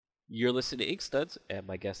You're listening to Ink Studs, and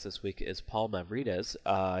my guest this week is Paul Mavrides.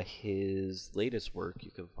 His latest work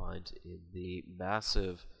you can find in the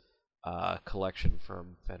massive collection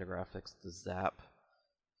from Fantagraphics, the Zap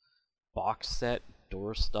box set,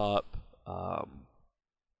 doorstop,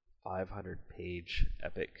 500-page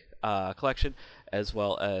epic collection, as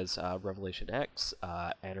well as Revelation X,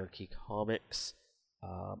 Anarchy Comics,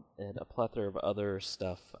 and a plethora of other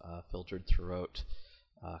stuff filtered throughout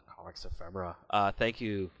Comics Ephemera. Thank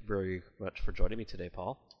you very much for joining me today,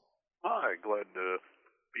 Paul. Hi, glad to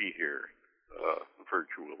be here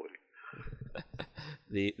virtually.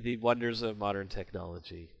 The wonders of modern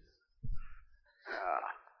technology.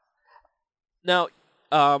 Ah. Now,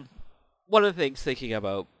 one of the things thinking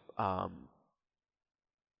about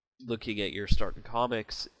looking at your start in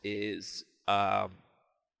comics is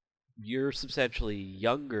you're substantially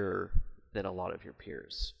younger than a lot of your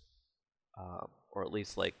peers. Or at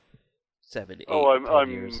least like 7, 8, 10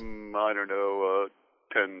 years. I don't know,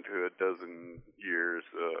 10 to a dozen years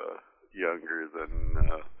younger than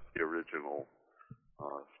the original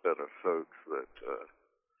set of folks that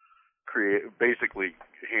basically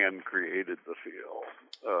hand-created the feel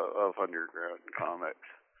of underground comics.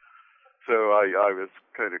 So I was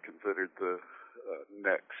kind of considered the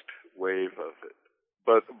next wave of it.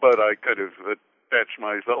 But I could have attached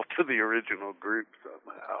myself to the original group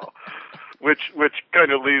somehow. Which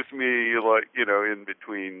kind of leaves me, like, in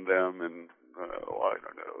between them and, I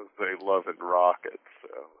don't know, say Love and Rockets. So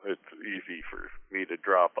it's easy for me to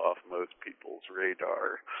drop off most people's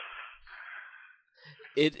radar.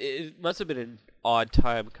 It must have been an odd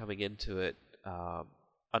time coming into it. I'm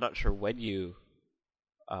not sure when you...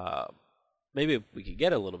 maybe we could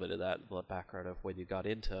get a little bit of that background of when you got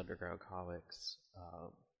into underground comics.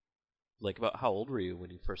 Like, about how old were you when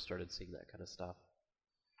you first started seeing that kind of stuff?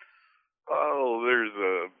 Oh,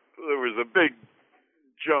 there was a big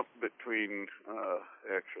jump between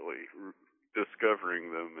actually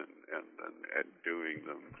discovering them and doing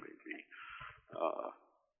them. Maybe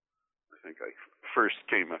I think I first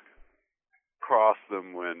came across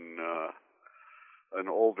them when an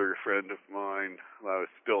older friend of mine, when I was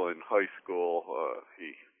still in high school,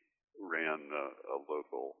 he ran a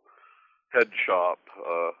local head shop,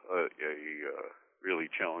 a really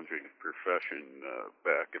challenging profession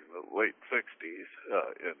back in the late 60s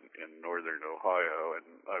in northern Ohio. And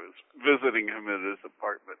I was visiting him at his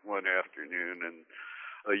apartment one afternoon, and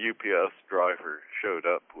a UPS driver showed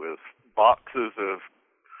up with boxes of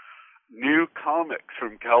new comics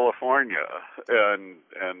from California, and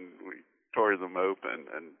we tore them open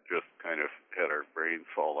and just kind of had our brains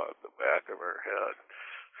fall out the back of our head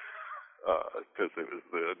because it was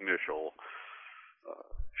the initial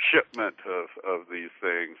shipment of these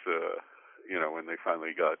things, when they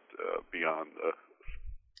finally got beyond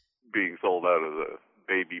being sold out of the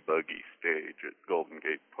baby buggy stage at Golden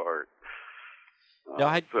Gate Park.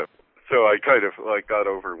 So I kind of got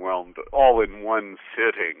overwhelmed all in one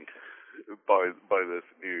sitting by this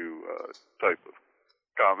new type of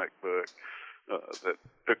comic book that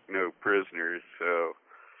took no prisoners. So,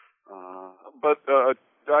 but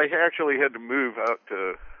I actually had to move out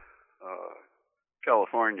to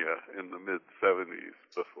California in the mid-'70s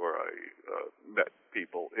before I met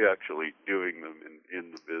people actually doing them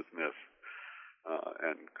in the business,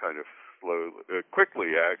 and kind of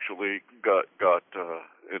quickly actually got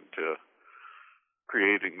into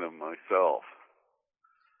creating them myself.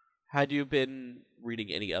 Had you been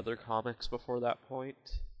reading any other comics before that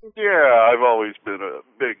point? Yeah, I've always been a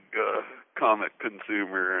big comic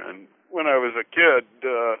consumer, and when I was a kid,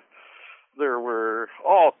 there were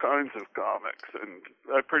all kinds of comics, and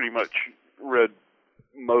I pretty much read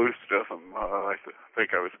most of them. I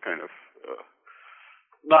think I was kind of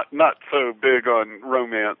not so big on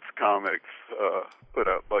romance comics put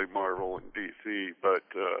out by Marvel and DC, but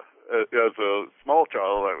as a small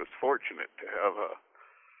child, I was fortunate to have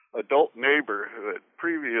a adult neighbor who had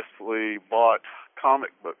previously bought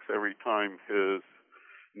comic books every time his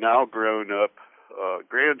now grown-up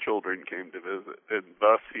grandchildren came to visit, and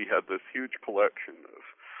thus he had this huge collection of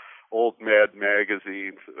old Mad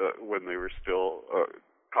magazines when they were still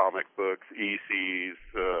comic books, ECs,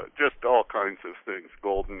 just all kinds of things,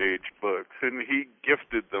 Golden Age books, and he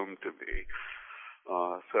gifted them to me.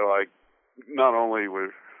 So I not only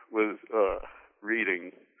was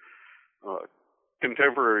reading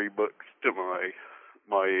contemporary books to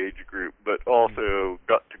my age group, but also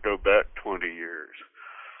got to go back 20 years.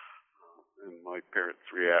 And my parents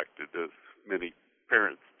reacted as many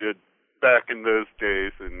parents did back in those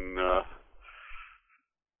days, and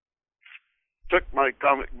took my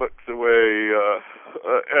comic books away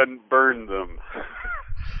and burned them.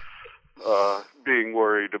 being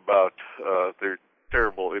worried about their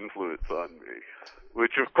terrible influence on me,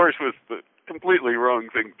 which of course was the completely wrong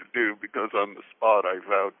thing to do, because on the spot I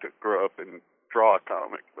vowed to grow up and draw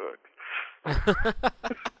comic books.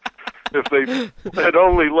 If they had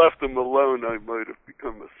only left them alone, I might have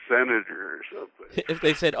become a senator or something. If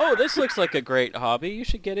they said, "Oh, this looks like a great hobby, you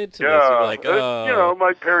should get into this," Yeah, you're like, "Oh."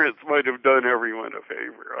 my parents might have done everyone a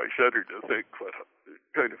favor. I shudder to think what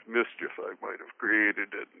kind of mischief I might have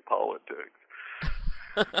created in politics.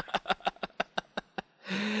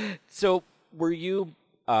 So, were you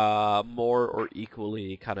more or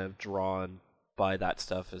equally kind of drawn by that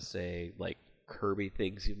stuff as, say, like Kirby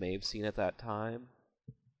things you may have seen at that time?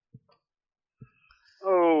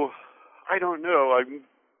 Oh, I don't know. I'm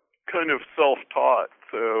kind of self-taught,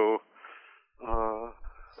 so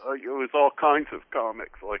it was all kinds of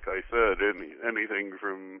comics. Like I said, anything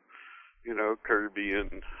from Kirby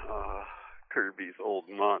and Kirby's old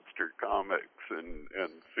monster comics and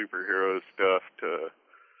superhero stuff to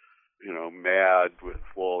Mad with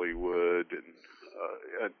Wally Wood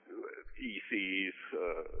and EC's.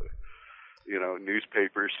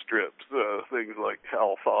 Newspaper strips, things like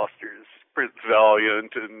Hal Foster's Prince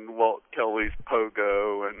Valiant and Walt Kelly's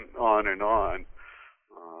Pogo, and on and on.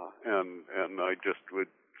 And I just would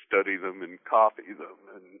study them and copy them.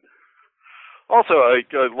 And also, I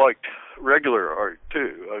liked regular art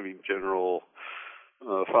too. I mean, general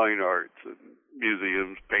fine arts and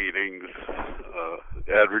museums, paintings,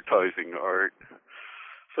 advertising art.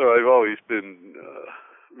 So I've always been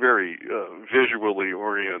very visually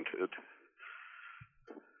oriented.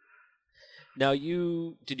 Now,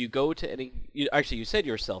 did you go to any? Actually, you said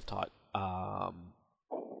you're self-taught.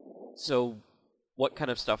 So, what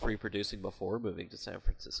kind of stuff were you producing before moving to San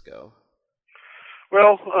Francisco?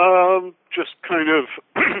 Well, just kind of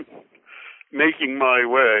making my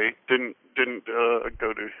way. Didn't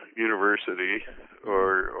go to university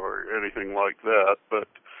or anything like that, but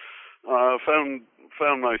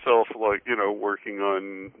found myself working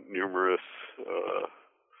on numerous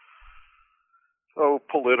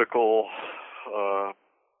political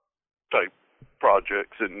type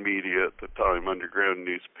projects in media at the time, underground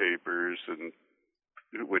newspapers, and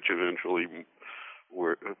which eventually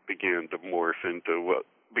began to morph into what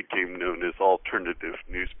became known as alternative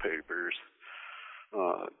newspapers.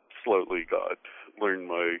 Slowly learned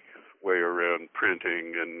my way around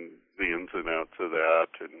printing and the ins and outs of that,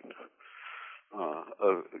 and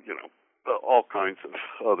all kinds of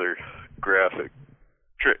other graphic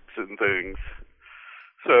tricks and things.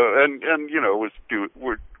 So and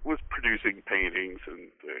was producing paintings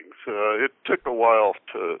and things. It took a while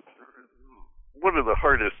to. One of the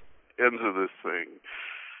hardest ends of this thing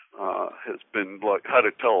has been like how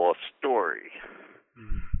to tell a story.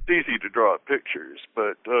 Mm-hmm. It's easy to draw pictures,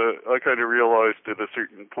 but I kind of realized at a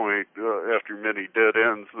certain point, after many dead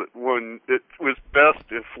ends, that it was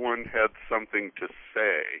best if one had something to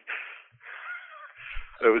say.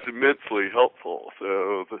 It was immensely helpful.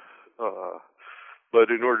 So, but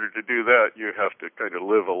in order to do that, you have to kind of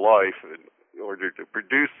live a life in order to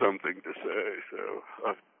produce something to say. So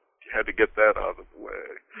I had to get that out of the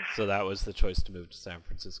way. So that was the choice to move to San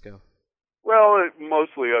Francisco? Well,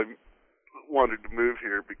 mostly I wanted to move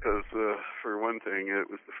here because, for one thing, it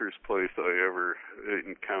was the first place I ever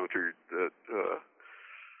encountered that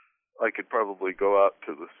I could probably go out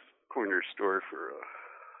to the corner store for a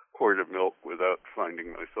quart of milk without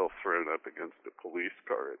finding myself thrown up against a police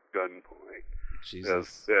car at gunpoint.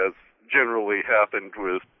 Jesus. As generally happened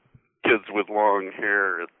with kids with long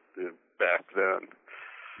hair back then.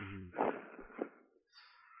 Mm-hmm.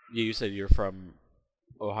 You said you're from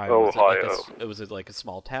Ohio. Was it like a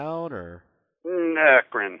small town or?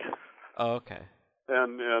 Akron. Oh, okay.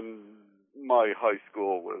 And my high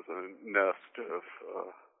school was a nest of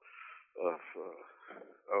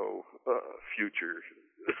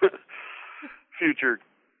future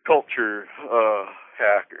culture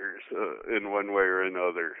hackers in one way or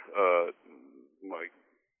another.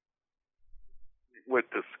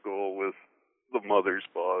 Went to school with the Mother's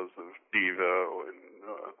Paws of Devo, and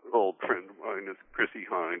an old friend of mine is Chrissy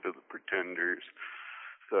Hind of the Pretenders.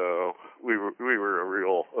 So we were a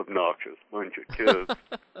real obnoxious bunch of kids.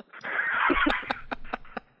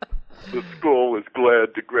 The school was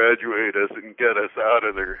glad to graduate us and get us out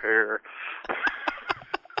of their hair.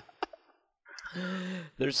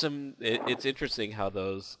 It's interesting how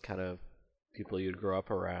those kind of people you'd grow up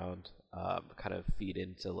around kind of feed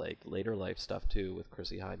into like later life stuff too, with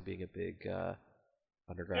Chrissy Hind being a big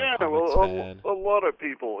underground comics fan. A lot of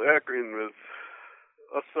people. Akron was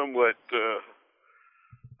a somewhat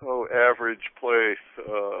average place,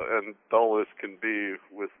 and dull as can be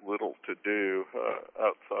with little to do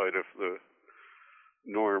outside of the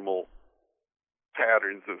normal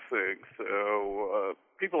patterns of things. So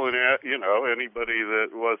people in, anybody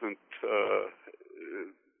that wasn't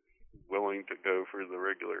willing to go for the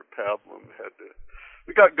regular pablum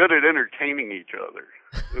we got good at entertaining each other,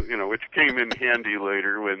 which came in handy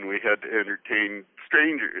later when we had to entertain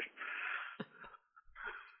strangers.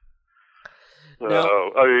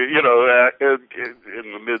 So, in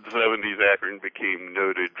the mid-'70s, Akron became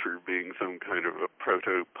noted for being some kind of a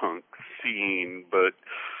proto-punk scene, but,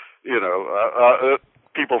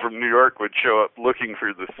 people from New York would show up looking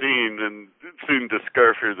for the scene and soon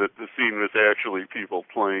discover that the scene was actually people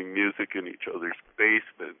playing music in each other's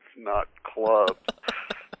basements, not clubs,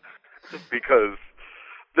 because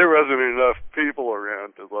there wasn't enough people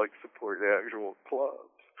around to, support actual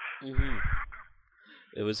clubs. Mm-hmm.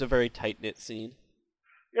 It was a very tight-knit scene.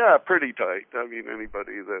 Yeah, pretty tight. I mean,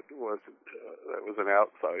 anybody that was an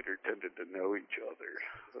outsider tended to know each other.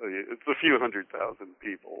 It's a few 100,000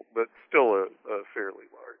 people, but still a fairly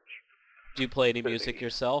large. Do you play any music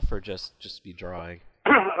yourself, or just be drawing?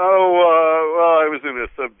 Well, I was in a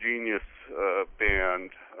Subgenius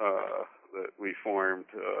band that we formed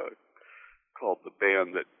called the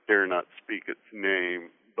Band That Dare Not Speak Its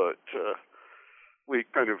Name, but we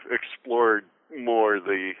kind of explored more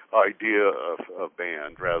the idea of a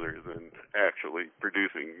band rather than actually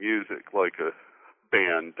producing music like a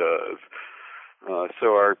band does.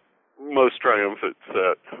 So our most triumphant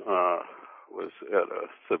set was at a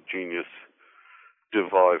Subgenius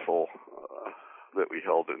Devival that we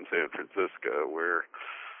held in San Francisco, where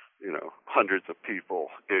hundreds of people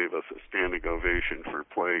gave us a standing ovation for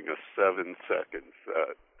playing a 7-second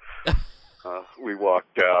set. We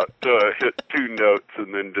walked out, hit 2 notes,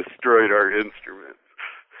 and then destroyed our instruments.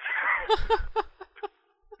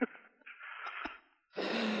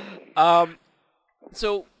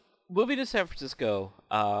 So, moving to San Francisco,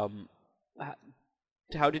 how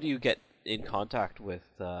did you get in contact with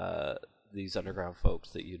these underground folks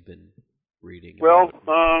that you'd been reading? Well,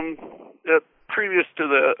 previous to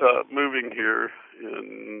that, moving here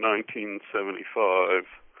in 1975,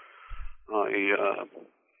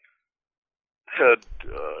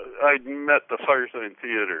 I'd met the Firesign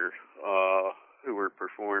Theater, who were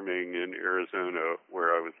performing in Arizona,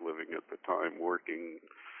 where I was living at the time, working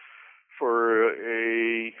for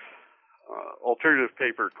a alternative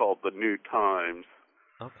paper called The New Times.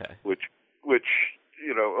 Okay. Which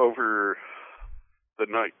over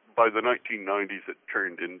by the 1990s, it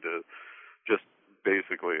turned into just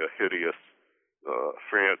basically a hideous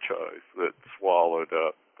franchise that swallowed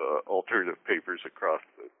up alternative papers across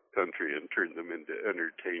the country and turned them into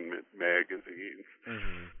entertainment magazines.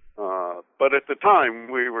 Mm-hmm. But at the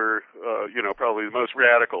time, we were, probably the most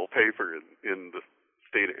radical paper in the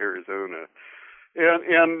state of Arizona.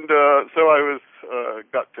 And so I was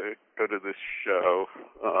got to go to this show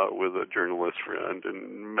with a journalist friend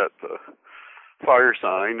and met the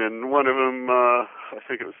Firesign, and one of them, I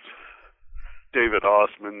think it was David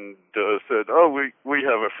Osmond, said, we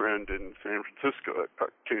have a friend in San Francisco, a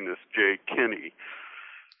cartoonist, Jay Kinney.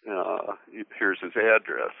 Here's his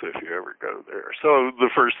address if you ever go there. So the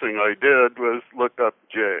first thing I did was look up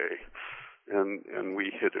Jay, and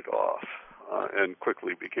we hit it off, and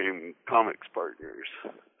quickly became comics partners.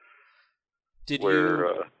 Did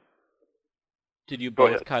you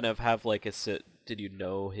both kind of have did you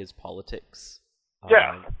know his politics?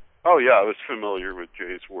 Yeah. Oh, yeah, I was familiar with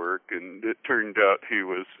Jay's work, and it turned out he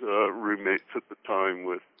was roommates at the time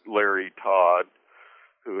with Larry Todd,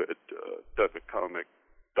 who had done a comic,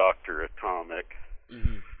 Dr. Atomic.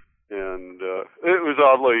 Mm-hmm. And it was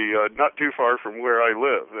oddly not too far from where I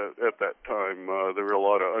lived. At that time, there were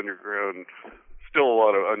still a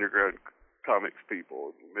lot of underground comics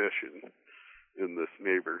people in Mission in this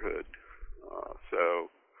neighborhood.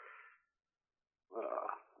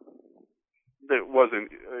 It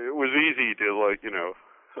was easy to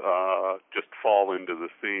just fall into the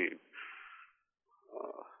scene.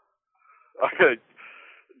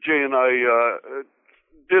 Jay and I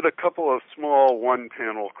did a couple of small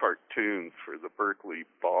one-panel cartoons for the Berkeley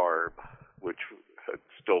Barb, which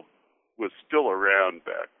was still around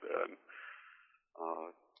back then.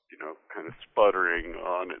 Kind of sputtering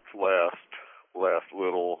on its last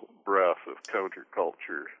little breath of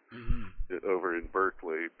counterculture over in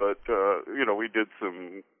Berkeley. But, we did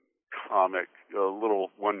some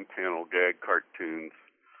little one-panel gag cartoons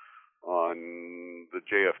on the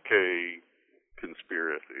JFK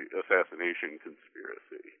assassination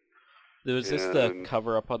conspiracy. Was this the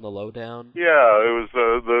cover-up on the Lowdown? Yeah, it was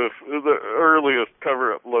the earliest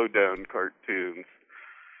cover-up Lowdown cartoons.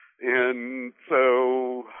 And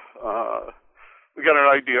so we got an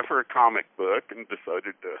idea for a comic book and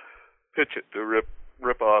decided to pitch it to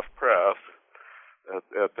Rip Off Press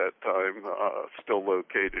at that time, still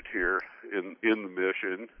located here in the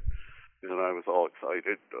Mission. And I was all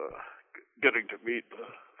excited, getting to meet the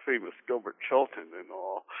famous Gilbert Shelton and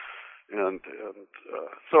all. And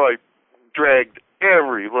so I dragged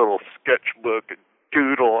every little sketchbook and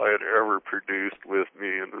doodle I had ever produced with me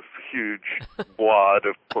in this huge wad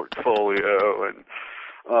of portfolio. And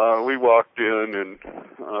we walked in and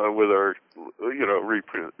with our,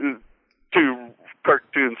 reprint, 2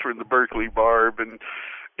 cartoons from the Berkeley Barb, and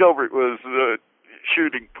Gilbert was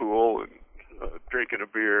shooting pool and drinking a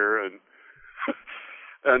beer and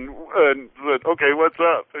said, okay, what's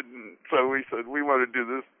up? And so we said, we want to do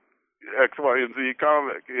this X, Y, and Z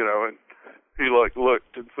comic, and he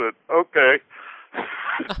looked and said, okay.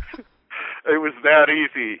 It was that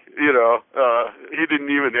easy, he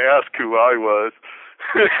didn't even ask who I was.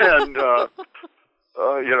 And,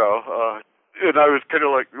 and I was kind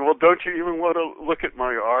of like, well, don't you even want to look at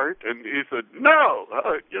my art? And he said, no,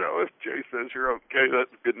 if Jay says you're okay,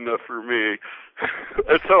 that's good enough for me.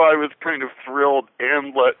 And so I was kind of thrilled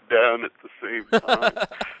and let down at the same time.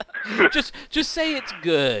 just say it's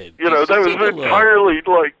good. That was entirely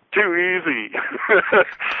too easy.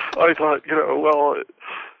 I thought,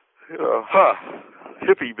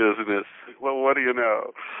 hippie business. Well, what do you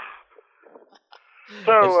know?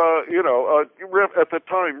 So, at the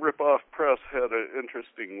time, Rip Off Press had an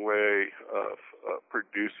interesting way of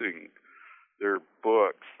producing their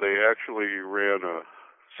books. They actually ran a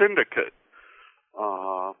syndicate,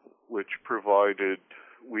 which provided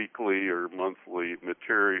weekly or monthly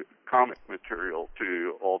comic material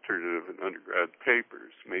to alternative and undergrad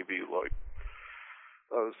papers, maybe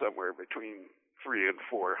somewhere between 300 and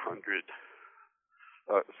 400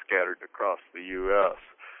 scattered across the U.S.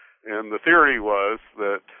 And the theory was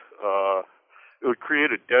that it would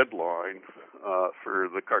create a deadline for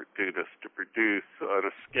the cartoonist to produce on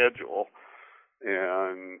a schedule,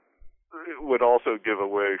 and it would also give a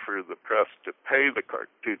way for the press to pay the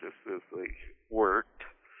cartoonists as they worked.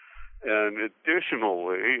 And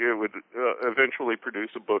additionally, it would eventually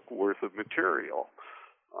produce a book worth of material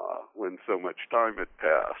when so much time had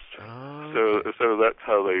passed. Oh. So that's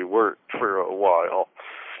how they worked for a while.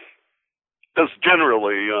 Because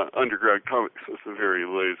generally, undergrad comics is a very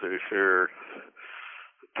laissez-faire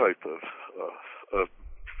type of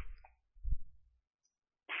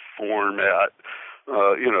format.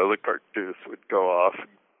 The cartoonists would go off,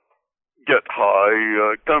 get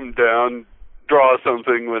high, come down, draw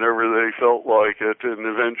something whenever they felt like it, and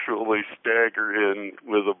eventually stagger in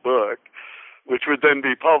with a book, which would then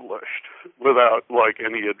be published without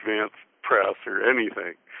any advance press or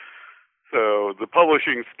anything. So the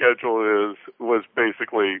publishing schedule was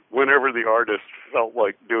basically whenever the artist felt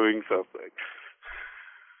like doing something.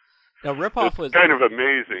 Now, Ripoff was kind of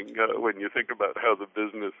amazing when you think about how the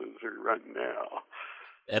businesses are run now.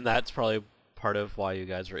 And that's probably part of why you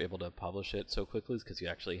guys were able to publish it so quickly, is because you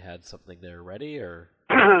actually had something there ready, or?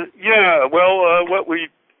 Yeah, well, what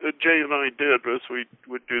Jay and I did was we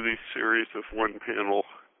would do these series of one-panel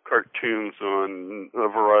cartoons on a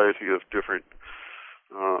variety of different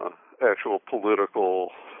actual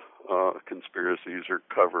political conspiracies or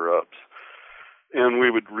cover-ups. And we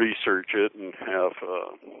would research it and have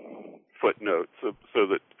footnotes so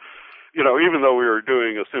that, even though we were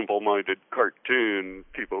doing a simple-minded cartoon,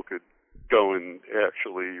 people could go and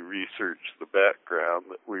actually research the background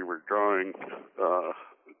that we were drawing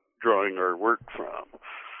our work from.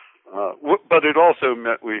 But it also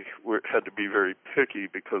meant we had to be very picky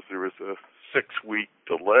because there was a 6-week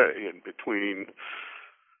delay in between,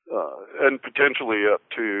 and potentially up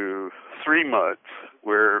to 3 months,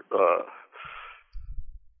 where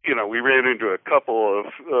we ran into a couple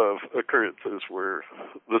of occurrences where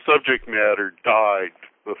the subject matter died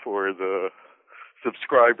before the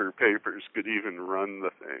subscriber papers could even run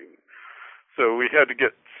the thing. So we had to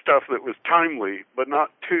get stuff that was timely, but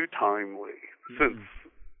not too timely,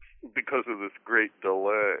 because of this great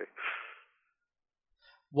delay.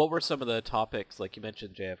 What were some of the topics, like you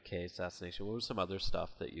mentioned JFK assassination, what was some other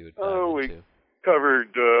stuff that you would dive into? We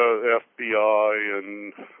covered FBI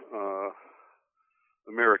and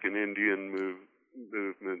American Indian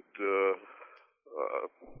movement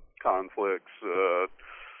conflicts,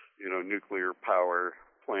 nuclear power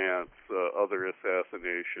plants, other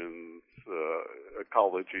assassinations,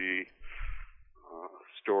 ecology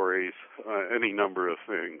stories, any number of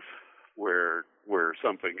things where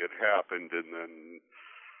something had happened and then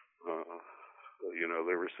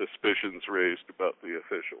there were suspicions raised about the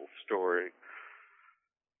official story.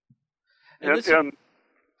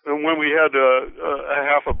 And when we had a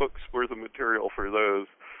half a book's worth of material for those,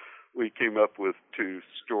 we came up with 2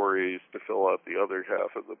 stories to fill out the other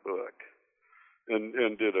half of the book,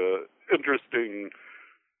 and did a interesting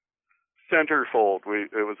centerfold.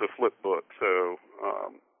 It was a flip book, so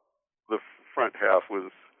the front half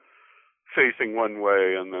was facing one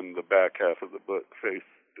way, and then the back half of the book faced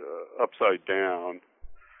upside down.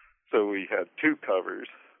 So we had 2 covers,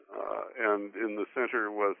 and in the center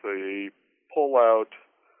was a pull-out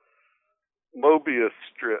Mobius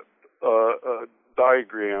strip, a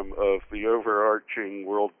diagram of the overarching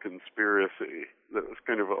world conspiracy that was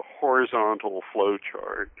kind of a horizontal flow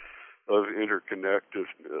chart of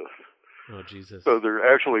interconnectedness. Oh, Jesus. So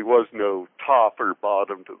there actually was no top or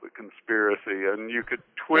bottom to the conspiracy, and you could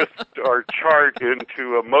twist our chart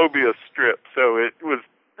into a Mobius strip, so it was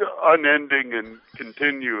unending and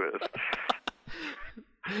continuous.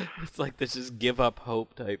 It's like this is give up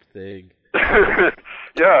hope type thing.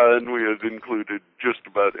 Yeah, and we had included just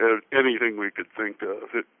about anything we could think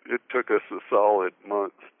of. It took us a solid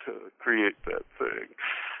month to create that thing.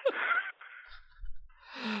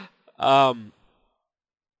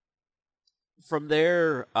 From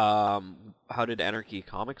there, how did Anarchy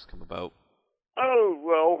Comics come about? Oh,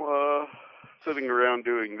 well, sitting around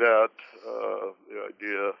doing that, the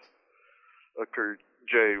idea occurred.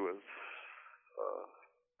 Jay was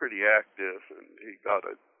pretty active, and he got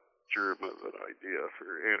a germ of an idea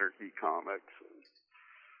for Anarchy Comics, and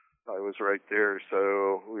I was right there,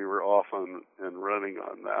 so we were off and running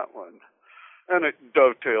on that one. And it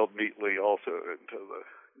dovetailed neatly also into the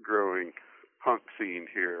growing punk scene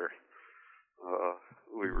here.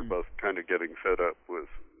 We were both kind of getting fed up with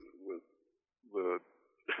the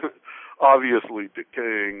obviously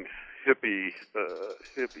decaying hippie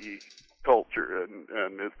culture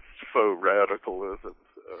and its faux radicalism.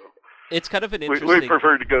 So it's kind of an interesting... We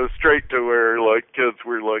preferred to go straight to where like kids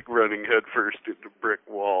were like running headfirst into brick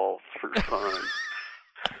walls for fun.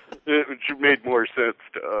 It made more sense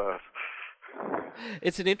to us.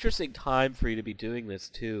 It's an interesting time for you to be doing this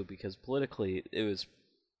too, because politically it was,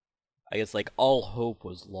 I guess, like all hope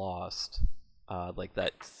was lost. Like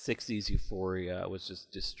that 60s euphoria was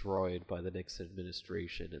just destroyed by the Nixon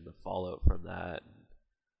administration and the fallout from that.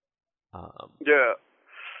 Yeah.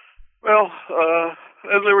 Well,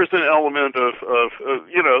 and there was an element of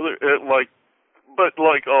you know, but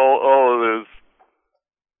like all of those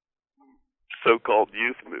so-called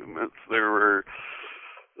youth movements, there were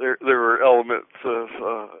elements of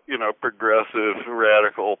you know, progressive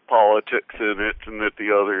radical politics in it, and at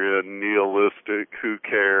the other end nihilistic who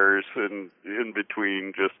cares, and in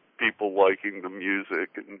between just people liking the music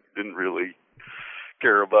and didn't really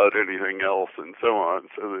care about anything else, and so on.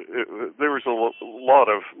 So there was a lot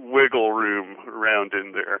of wiggle room around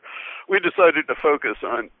in there. We decided to focus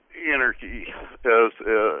on anarchy as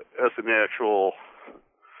an actual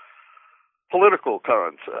political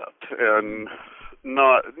concept, and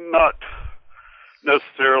not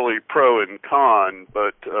necessarily pro and con,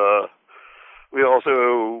 but we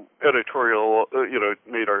also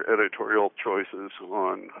made our editorial choices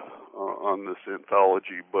on this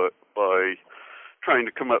anthology, but by trying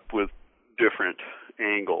to come up with different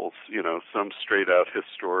angles, you know, some straight out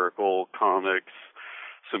historical comics,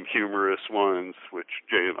 some humorous ones, which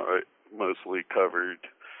Jay and I mostly covered,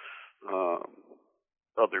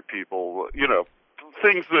 other people, you know,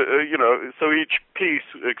 things that, you know, so each piece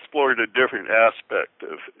explored a different aspect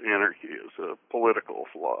of anarchy as a political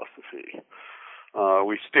philosophy.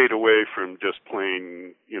 We stayed away from just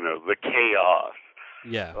plain, you know, the chaos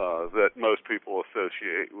that most people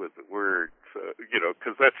associate with the word, you know,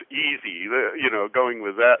 because that's easy. You know, going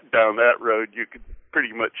with that down that road, you could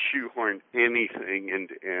pretty much shoehorn anything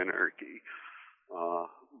into anarchy.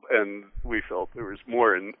 And we felt there was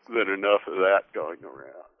more than enough of that going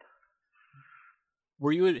around.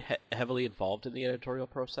 Were you heavily involved in the editorial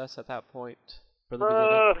process at that point for the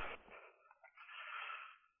beginning?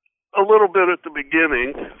 A little bit at the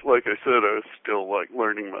beginning. Like I said, I was still like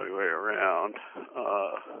learning my way around.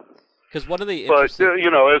 Because one of the interesting... you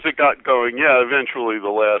know, as it got going, eventually the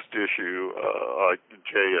last issue,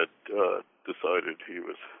 Jay had decided he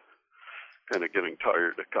was kind of getting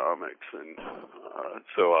tired of comics, and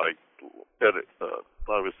so I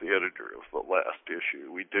was the editor of the last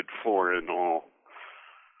issue. We did 4 in all.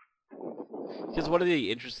 Because one of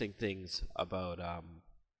the interesting things about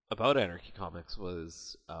Anarchy Comics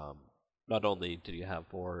was not only did you have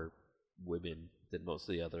more women than most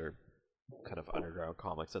of the other kind of underground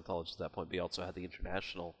comics anthologies at that point, but you also had the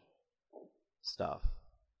international stuff.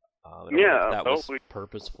 That was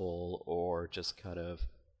purposeful or just kind of...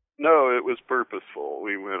 No, it was purposeful.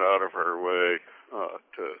 We went out of our way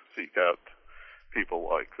to seek out people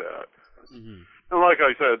like that. Mm-hmm. And like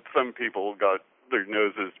I said, some people got their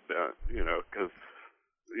noses bent, because,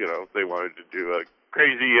 they wanted to do a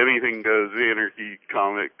crazy anything goes anarchy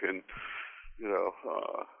comic, and,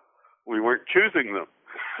 we weren't choosing them.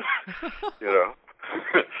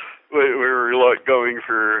 we were like going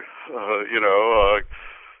for,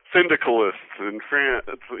 syndicalists in France,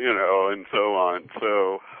 and so on.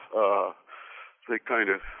 So, they kind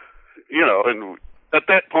of, and at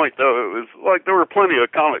that point, though, it was like there were plenty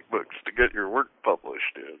of comic books to get your work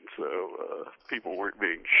published in, so people weren't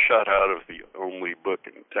being shut out of the only book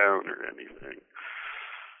in town or anything.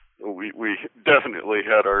 We definitely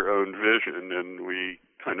had our own vision, and we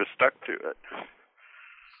kind of stuck to it.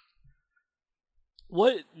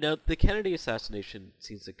 Now, the Kennedy assassination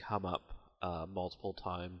seems to come up multiple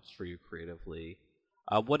times for you creatively.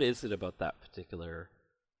 What is it about that particular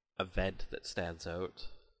event that stands out?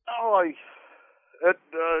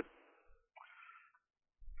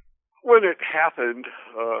 When it happened,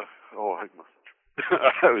 I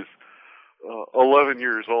was 11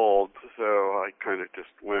 years old, so I kind of just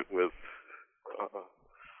went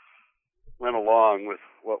along with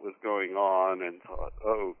what was going on, and thought,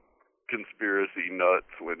 conspiracy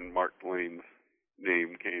nuts, when Mark Twain's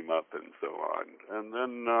name came up and so on. And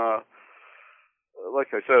then,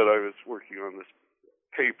 like I said, I was working on this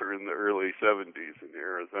paper in the early 70s in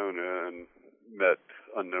Arizona, and met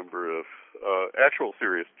a number of actual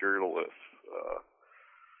serious journalists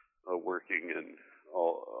working in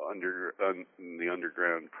the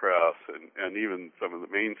underground press, and even some of the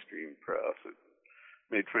mainstream press. And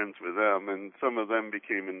made friends with them, and some of them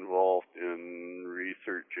became involved in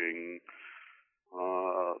researching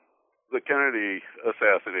the Kennedy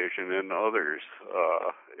assassination and others.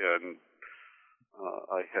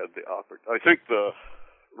 I had the I think the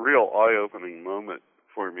real eye-opening moment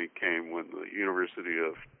for me came when the University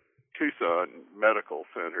of Tucson Medical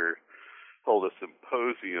Center held a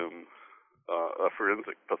symposium, a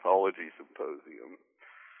forensic pathology symposium,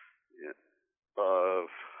 of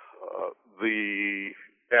the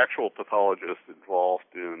actual pathologists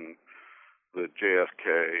involved in the JFK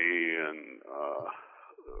and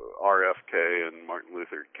RFK and Martin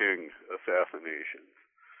Luther King assassinations,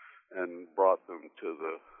 and brought them to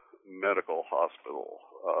the medical hospital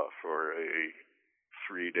for a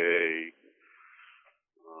 3-day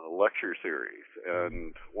lecture series.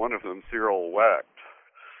 And one of them, Cyril Wecht,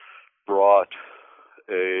 brought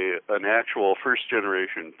an actual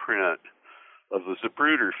first-generation print of the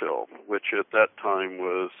Zapruder film, which at that time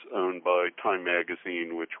was owned by Time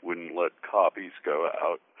Magazine, which wouldn't let copies go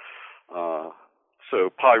out. So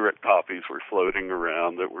pirate copies were floating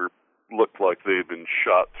around that looked like they had been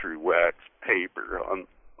shot through wax paper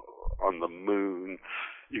on the moon.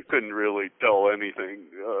 You couldn't really tell anything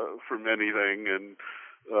from anything, and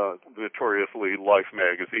notoriously Life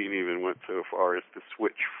magazine even went so far as to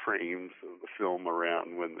switch frames of the film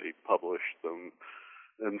around when they published them,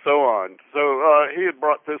 and so on. So he had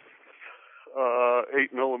brought this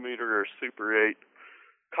 8mm or Super 8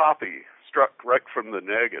 copy, struck right from the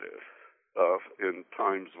negative in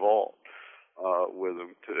Time's vault, with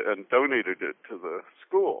him, and donated it to the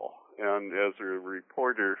school. And as a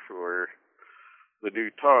reporter for the New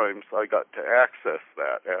Times, I got to access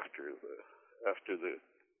that after the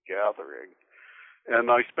gathering, and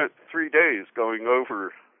I spent 3 days going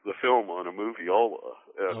over the film on a moviola,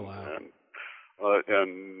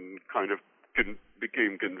 and kind of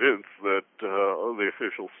became convinced that the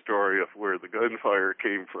official story of where the gunfire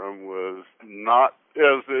came from was not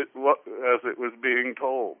as it was being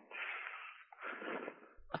told,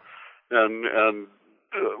 and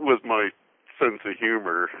with my sense of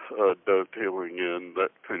humor dovetailing in,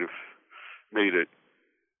 that kind of made it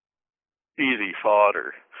easy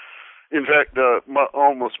fodder. In fact,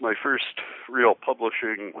 almost my first real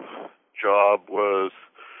publishing job was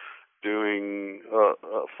doing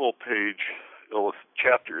full-page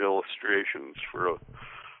chapter illustrations for a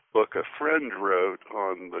book a friend wrote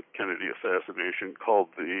on the Kennedy assassination called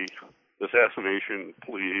the Assassination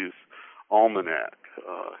Please Almanac.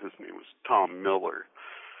 His name was Tom Miller.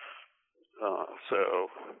 So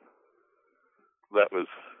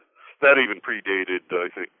that even predated, I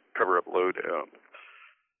think, Cover Up Lowdown.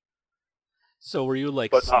 So were you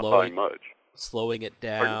but not by much. Slowing it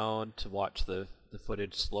down to watch the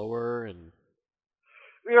footage slower? And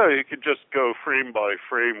yeah, you could just go frame by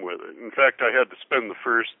frame with it. In fact, I had to spend the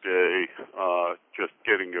first day just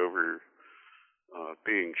getting over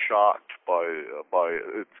being shocked by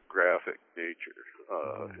its graphic nature.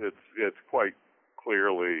 It's quite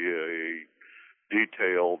clearly a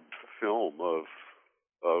detailed film of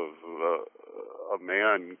a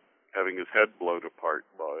man having his head blown apart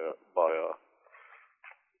by a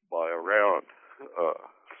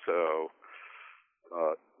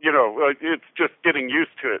it's just getting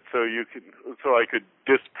used to it, so I could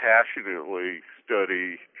dispassionately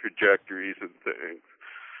study trajectories and things,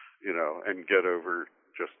 and get over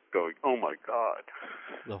just going, oh my God,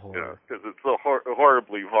 the horror, because it's a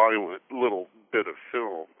horribly violent little bit of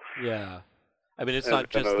film. Yeah, I mean, it's not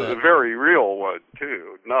just a very real one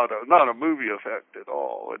too, not a movie effect at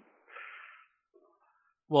all.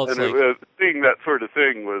 Well, seeing that sort of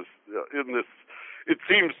thing was in this. It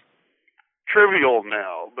seems trivial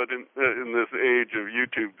now, but in this age of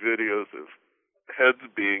YouTube videos of heads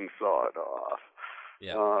being sawed off.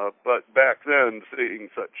 Yeah. But back then, seeing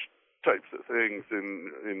such types of things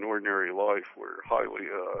in ordinary life were highly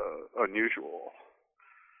unusual.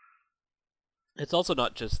 It's also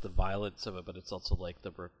not just the violence of it, but it's also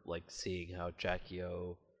like seeing how Jackie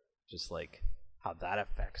O just how that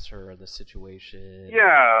affects her in the situation. Yeah,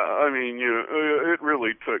 I mean, it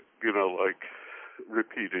really took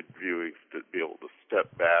repeated viewings to be able to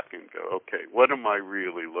step back and go, okay, what am I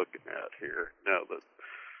really looking at here now that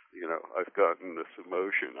I've gotten this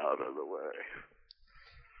emotion out of the way.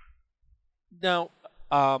 Now,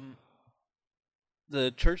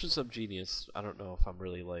 the Church of Subgenius, I don't know if I'm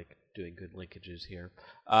really doing good linkages here,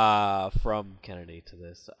 from Kennedy to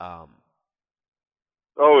this.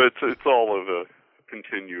 Oh, it's all of a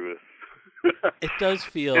continuous. It does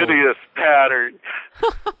feel hideous pattern.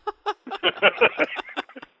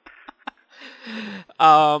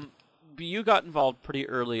 You got involved pretty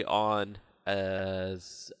early on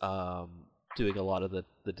as doing a lot of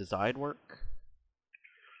the design work.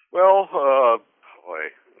 Well,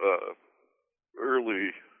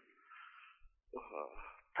 early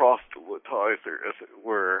proselytizer, as it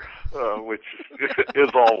were, which is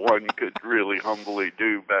all one could really humbly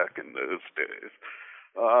do back in those days.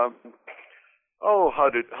 How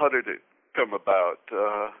did it come about?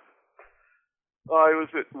 I was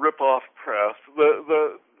at Ripoff Press.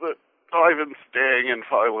 The Ivan Stang and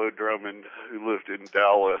Philo Drummond, who lived in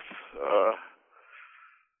Dallas,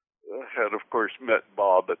 had, of course, met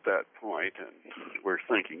Bob at that point, and were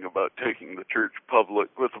thinking about taking the church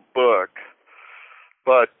public with a book.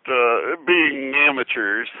 But being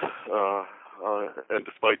amateurs, and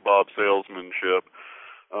despite Bob's salesmanship,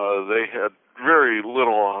 they had very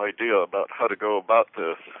little idea about how to go about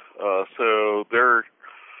this. So their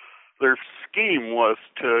scheme was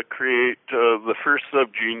to create the first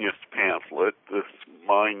Subgenius pamphlet, this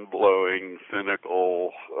mind-blowing,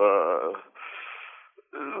 cynical,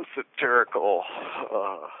 satirical,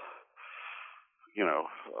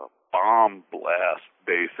 bomb blast,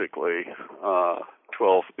 basically,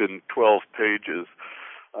 12 pages.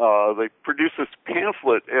 They produced this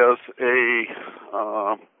pamphlet as a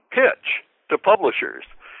pitch to publishers.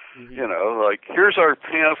 Mm-hmm. Here's our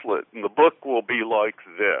pamphlet, and the book will be like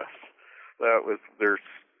this. That was their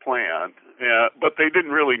plan. But they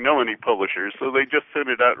didn't really know any publishers, so they just sent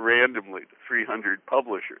it out randomly to 300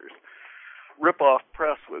 publishers. Ripoff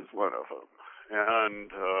Press was one of them.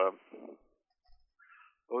 And I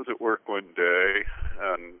was at work one day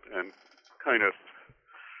and kind of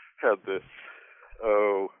had this,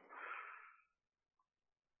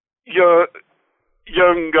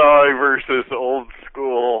 young guy versus old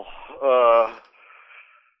school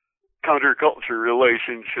counterculture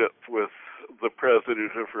relationship with the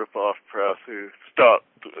president of Ripoff Press,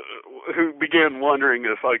 who began wondering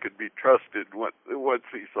if I could be trusted once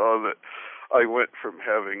he saw that I went from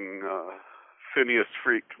having Phineas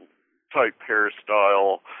Freak type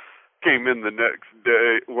hairstyle, came in the next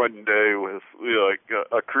day, one day with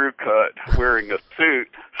a crew cut, wearing a suit,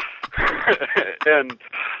 and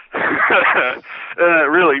it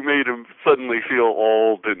really made him suddenly feel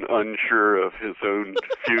old and unsure of his own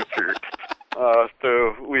future.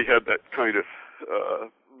 So we had that kind of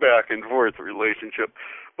back and forth relationship.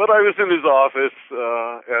 But I was in his office,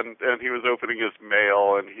 and he was opening his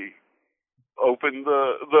mail, and he opened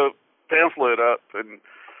the pamphlet up and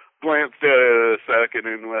glanced at it a second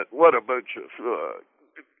and went, "What a bunch of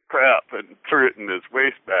crap," and threw it in his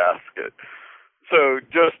wastebasket. So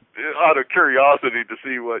just out of curiosity to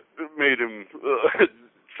see what made him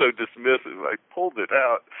so dismissive, I pulled it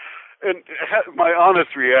out. And my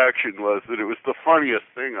honest reaction was that it was the funniest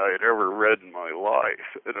thing I had ever read in my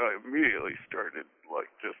life. And I immediately started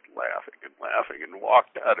just laughing and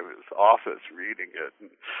walked out of his office reading it.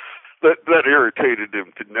 And that irritated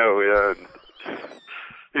him to no end.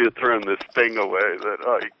 He had thrown this thing away that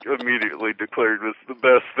I immediately declared was the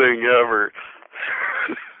best thing ever.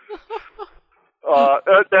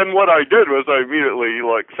 And what I did was I immediately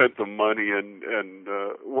sent them money and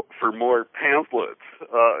for more pamphlets,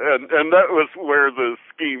 and that was where the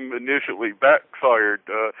scheme initially backfired.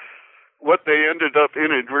 what they ended up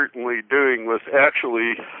inadvertently doing was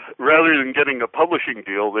actually, rather than getting a publishing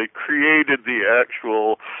deal, they created the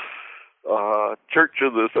actual Church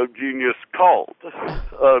of the Subgenius cult,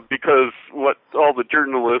 because what all the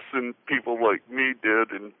journalists and people like me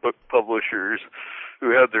did, and book publishers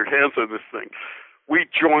who had their hands on this thing, we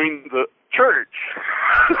joined the church.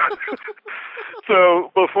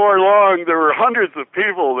 So before long, there were hundreds of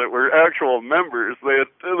people that were actual members. They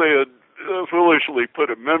had foolishly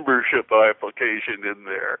put a membership application in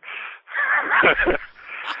there.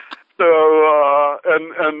 So,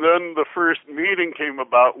 and then the first meeting came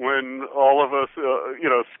about when all of us,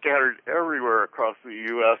 scattered everywhere across the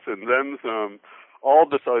U.S. and then some, all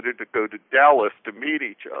decided to go to Dallas to meet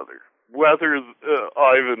each other, whether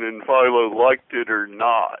Ivan and Philo liked it or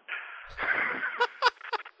not.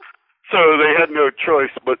 So they had no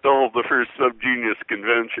choice but to hold the first Subgenius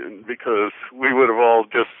convention, because we would have all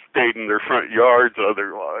just stayed in their front yards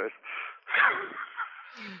otherwise.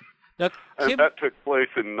 And that took place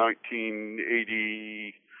in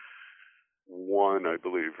 1981, I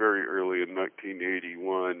believe, very early in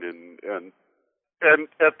 1981, and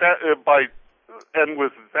at that and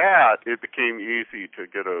with that, it became easy to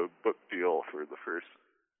get a book deal for the first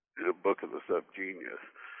book of the Subgenius,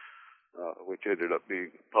 which ended up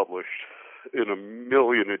being published in 1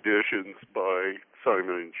 million editions by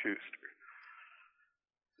Simon & Schuster.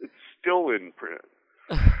 It's still in print.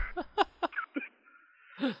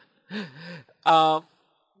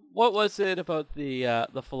 What was it about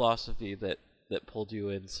the philosophy that pulled you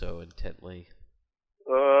in so intently?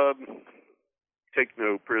 Take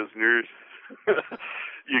no prisoners.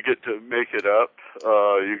 You get to make it up.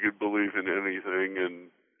 You could believe in anything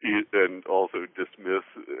and also dismiss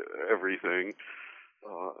everything,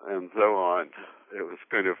 and so on. It was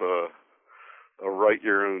kind of a write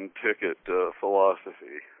your own ticket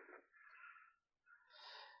philosophy.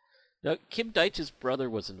 Now, Kim Deitch's brother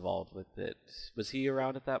was involved with it. Was he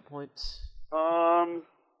around at that point?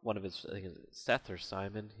 One of his, I think, Seth or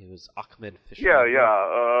Simon. He was Ahmed Fisher. Yeah.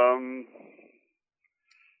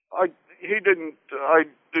 He didn't. I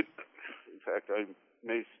did. In fact, I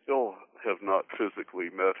may still have not physically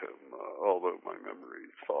met him, although my memory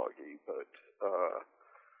is foggy. But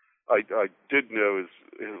I did know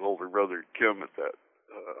his older brother Kim at that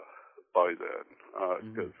by then,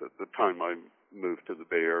 because at the time I moved to the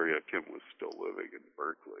Bay Area, Kim was still living in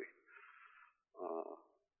Berkeley.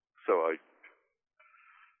 So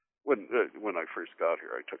when I first got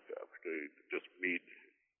here, I took the opportunity to just meet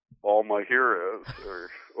all my heroes,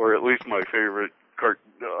 or at least my favorite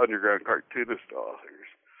underground cartoonist authors.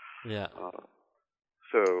 Yeah.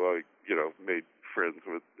 So I, made friends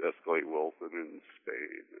with Escalade Wilson in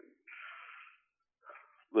Spain, and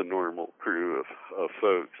the normal crew of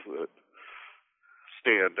folks that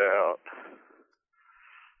stand out.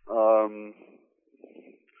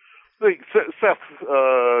 Seth,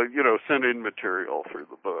 sent in material for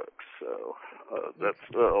the books, so that's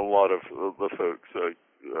a lot of the folks I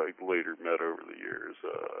later met over the years.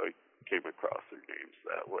 I came across their names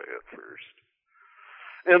that way at first.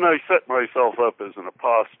 And I set myself up as an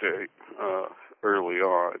apostate early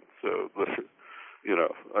on, so it was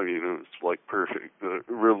like perfect. A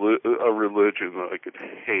religion that I could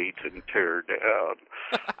hate and tear down,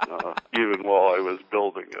 even while I was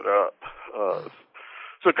building it up.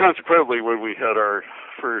 So consequently, when we had our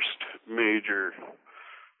first major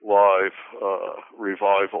live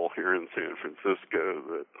revival here in San Francisco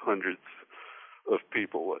that hundreds of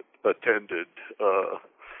people attended,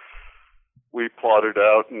 we plotted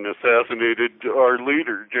out and assassinated our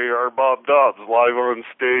leader, J.R. Bob Dobbs, live on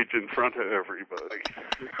stage in front of everybody.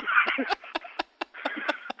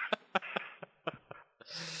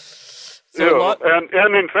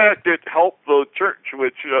 And in fact, it helped the church,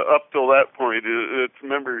 which up till that point, its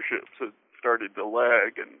memberships had started to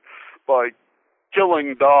lag, and by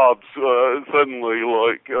killing Dobbs, suddenly,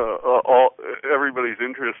 everybody's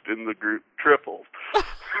interest in the group tripled.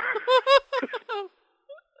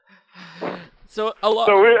 So a lot.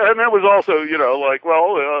 And that was also,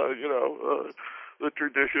 the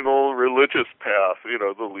traditional religious path.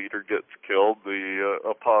 The leader gets killed, the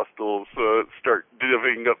apostles start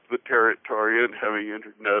divvying up the territory and having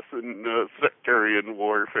internecine sectarian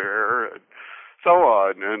warfare and so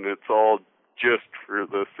on, and it's all just for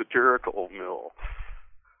the satirical mill.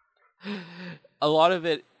 A lot of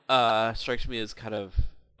it strikes me as kind of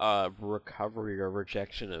recovery or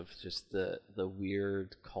rejection of just the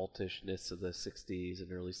weird cultishness of the 60s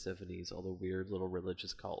and early 70s, all the weird little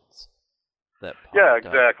religious cults that popped Yeah,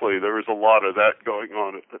 exactly. There was a lot of that going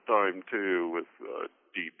on at the time, too, with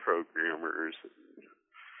deprogrammers and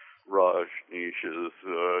Rajneesh's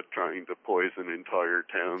trying to poison entire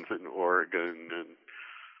towns in Oregon,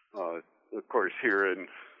 and of course here in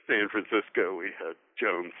San Francisco we had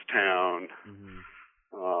Jonestown. Mm-hmm.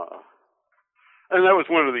 And that was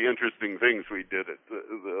one of the interesting things we did at the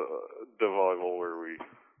Devival, where we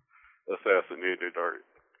assassinated our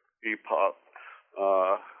EPOP.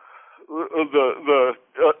 The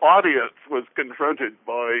audience was confronted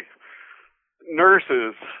by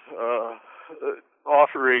nurses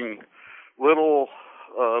offering little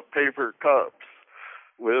paper cups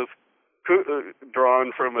with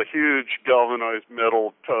drawn from a huge galvanized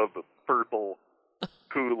metal tub of purple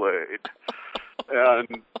Kool-Aid.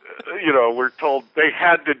 And, we're told they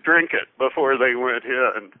had to drink it before they went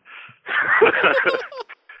in.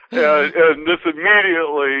 and this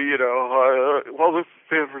immediately, well, this is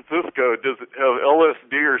San Francisco. Does it have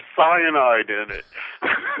LSD or cyanide in it?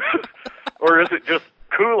 Or is it just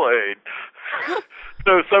Kool-Aid?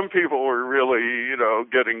 So some people were really,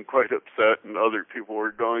 getting quite upset, and other people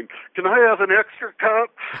were going, "Can I have an extra cup?"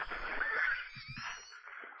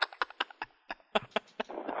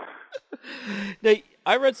 Now,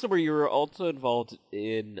 I read somewhere you were also involved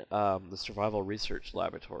in the survival research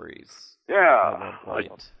laboratories. Yeah.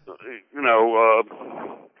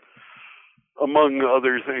 Among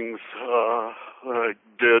other things I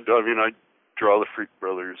did, I draw the Freak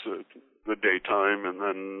Brothers at the daytime and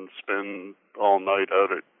then spend all night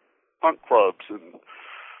out at punk clubs and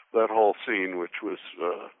that whole scene, which was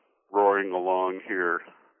roaring along here.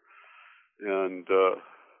 And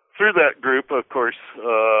through that group, of course,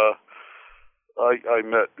 I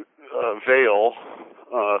met Vale,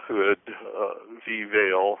 who had V.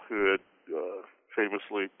 Vale, who had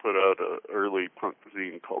famously put out an early punk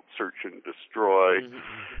zine called Search and Destroy,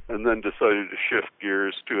 and then decided to shift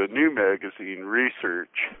gears to a new magazine,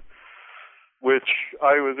 Research, which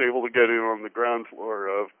I was able to get in on the ground floor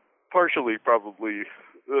of, partially probably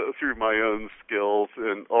through my own skills,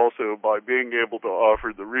 and also by being able to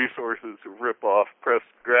offer the resources of Rip-Off Press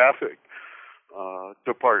Graphic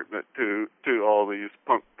department to all these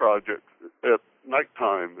punk projects at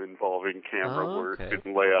nighttime involving camera work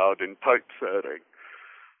and layout and typesetting.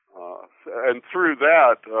 And through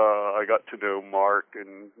that, I got to know Mark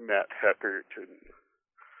and Matt Heckert and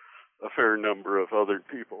a fair number of other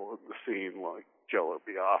people in the scene, like Jello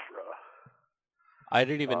Biafra. I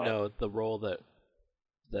didn't even know the role that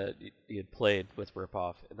you had played with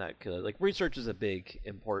Rip-Off in that. Like, research is a big,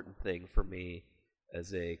 important thing for me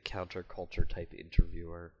as a counterculture type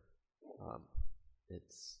interviewer.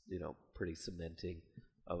 It's, pretty cementing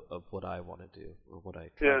of what I want to do, or what I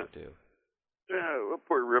try to do. Yeah, well,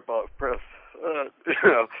 poor Rip-Off Press,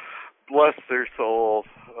 bless their souls,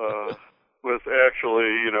 was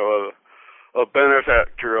actually, a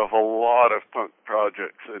benefactor of a lot of punk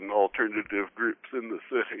projects and alternative groups in the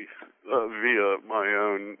city via my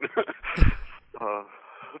own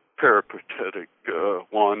peripatetic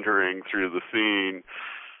wandering through the scene.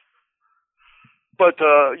 But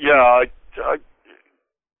I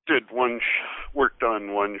did worked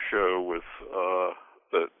on one show with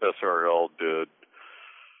that SRL did,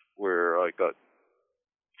 where I got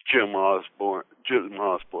Jim Osborne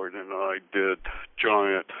and I did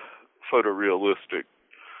giant photorealistic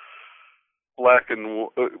black and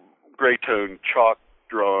gray tone chalk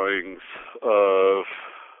drawings of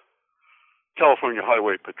California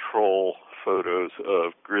Highway Patrol photos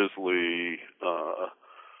of grisly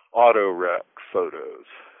auto wreck photos,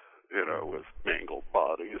 with mangled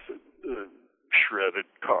bodies and shredded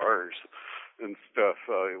cars and stuff.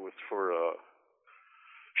 It was for a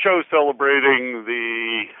show celebrating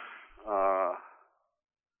the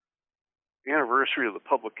anniversary of the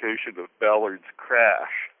publication of Ballard's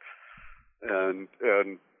Crash, and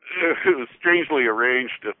it was strangely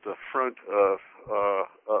arranged at the front of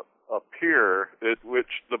a pier at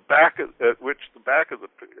which the back of the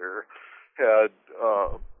pier had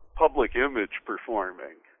Public Image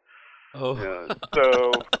performing. Oh. And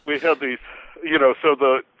so we had these, so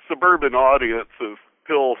the suburban audience of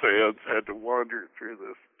Pill fans had to wander through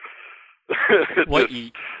this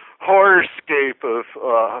horrorscape of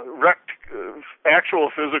wrecked, actual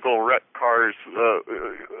physical wrecked cars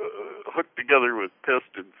hooked together with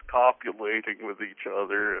pistons, copulating with each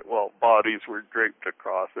other while bodies were draped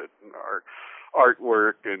across it, and our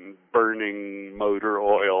artwork and burning motor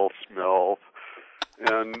oil smells.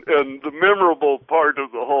 And the memorable part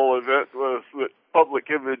of the whole event was that Public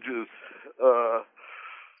Image's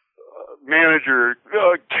manager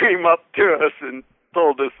came up to us and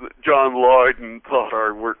told us that John Lydon thought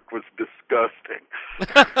our work was disgusting.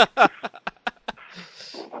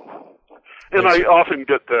 And I often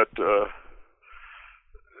get that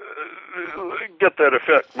get that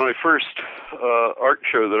effect. My first art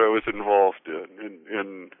show that I was involved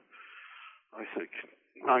in I think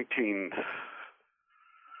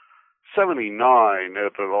 1979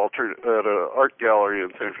 at an art gallery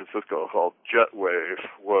in San Francisco called Jetwave,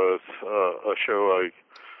 was a show I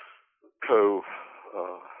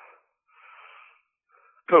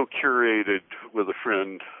co-curated with a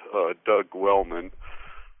friend, Doug Wellman,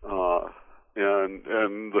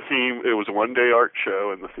 and the theme, it was a one-day art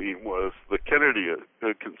show, and the theme was the Kennedy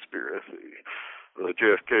conspiracy, the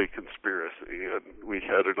JFK conspiracy, and we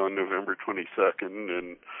had it on November 22nd,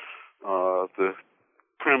 and the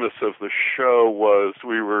premise of the show was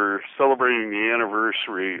we were celebrating the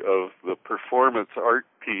anniversary of the performance art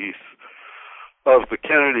piece of the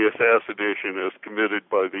Kennedy assassination as committed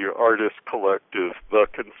by the artist collective The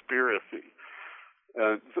Conspiracy.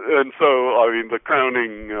 And so, I mean, the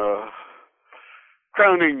crowning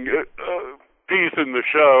piece in the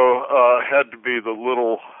show had to be the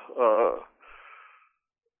little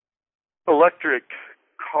electric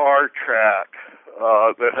car track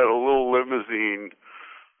that had a little limousine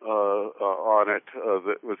on it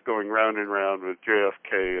that was going round and round with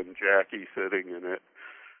JFK and Jackie sitting in it,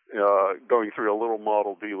 going through a little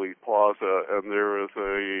Model Dealey Plaza, and there was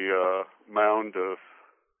a mound of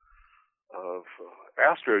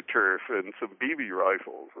AstroTurf and some BB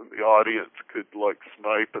rifles, and the audience could like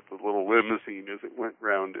snipe at the little limousine as it went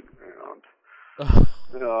round and round,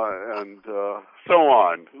 and so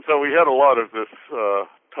on. So we had a lot of this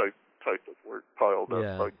type of work piled up.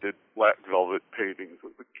 Yeah. I did black velvet paintings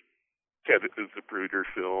of the Kennedy Zapruder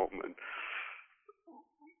film, and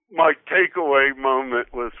my takeaway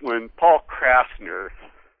moment was when Paul Krasner,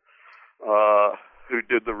 who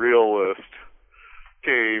did The Realist,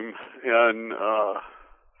 came, and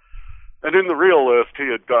in The Realist he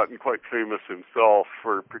had gotten quite famous himself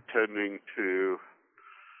for pretending to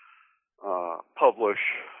publish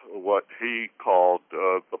what he called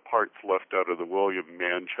the parts left out of the William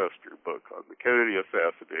Manchester book on the Kennedy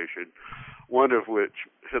assassination, one of which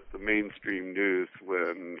hit the mainstream news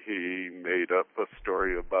when he made up a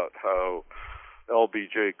story about how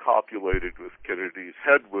LBJ copulated with Kennedy's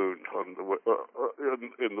head wound on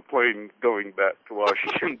in the plane going back to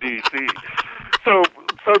Washington, D.C. So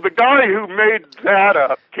the guy who made that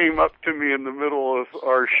up came up to me in the middle of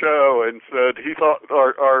our show and said he thought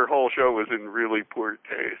our whole show was in really poor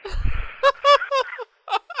taste.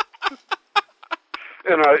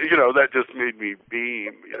 And that just made me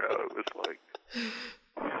beam. It was like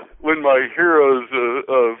when my heroes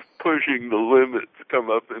of pushing the limits come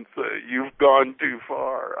up and say, "You've gone too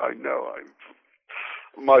far. I know.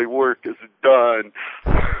 My work is done."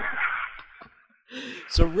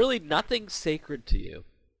 So really, nothing's sacred to you.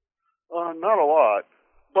 Not a lot,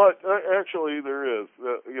 but actually there is.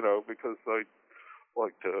 Because I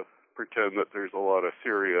like to pretend that there's a lot of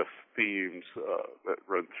serious themes that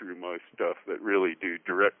run through my stuff that really do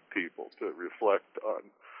direct people to reflect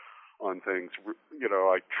on things.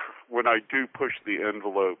 When I do push the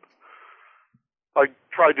envelope, I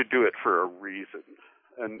try to do it for a reason,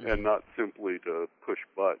 and not simply to push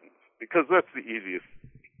buttons, because that's the easiest,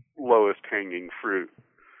 lowest hanging fruit,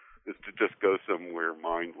 is to just go somewhere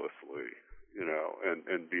mindlessly,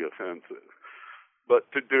 and be offensive.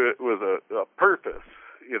 But to do it with a purpose,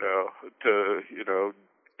 to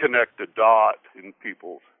connect a dot in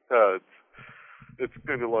people's heads, it's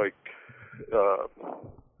kind of like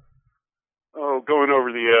going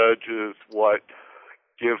over the edge is what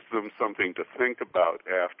gives them something to think about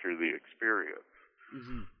after the experience.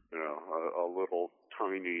 Mm-hmm. A little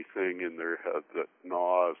tiny thing in their head that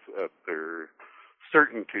gnaws at their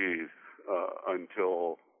certainties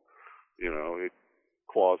until, it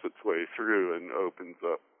claws its way through and opens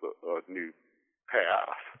up a new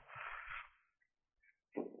path.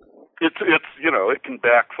 It can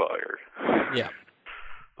backfire. Yeah.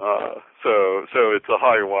 So it's a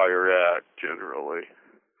high wire act generally.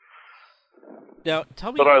 Now,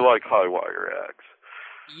 tell me. But I like high wire acts.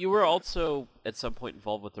 You were also at some point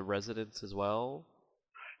involved with The Residents as well?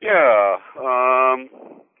 Yeah.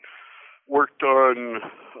 Worked on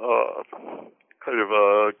kind of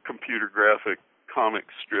a computer graphic comic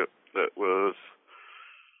strip that was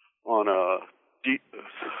on a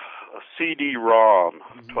CD-ROM.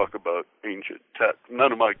 Mm-hmm. Talk about ancient tech.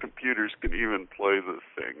 None of my computers can even play this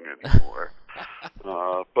thing anymore.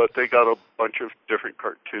 But they got a bunch of different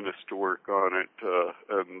cartoonists to work on it,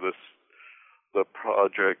 and the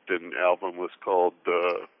project and album was called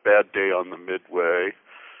Bad Day on the Midway.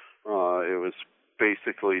 It was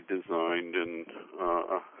basically designed and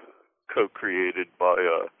co-created by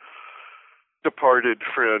a departed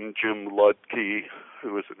friend, Jim Ludke,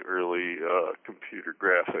 who was an early computer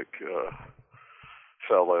graphic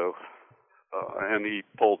fellow, and he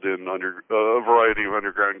pulled in a variety of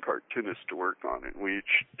underground cartoonists to work on it. We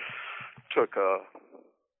each took a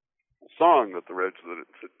song that the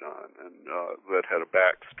Residents had done, and that had a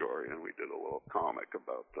backstory, and we did a little comic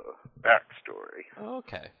about the backstory.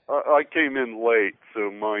 Okay. I came in late,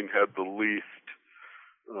 so mine had the least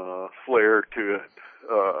flair to it.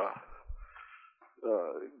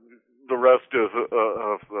 The rest of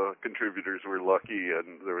the contributors were lucky,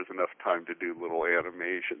 and there was enough time to do little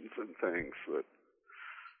animations and things that,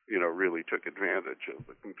 you know, really took advantage of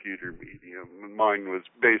the computer medium. And mine was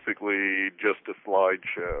basically just a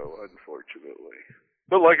slideshow, unfortunately.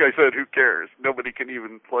 But like I said, who cares? Nobody can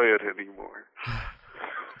even play it anymore.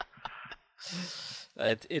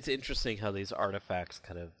 It's interesting how these artifacts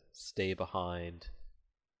kind of stay behind.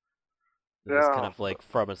 Yeah. It's kind of like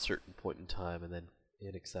from a certain point in time and then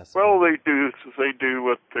inaccessible. Well, they do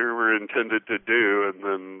what they were intended to do, and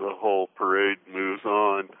then the whole parade moves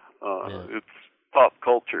on. It's pop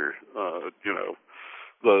culture. You know,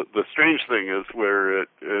 the strange thing is where it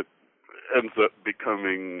ends up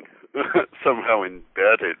becoming somehow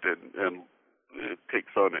embedded, and it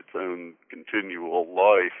takes on its own continual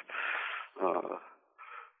life.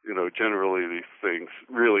 You know, generally these things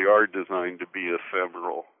really are designed to be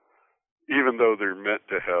ephemeral, even though they're meant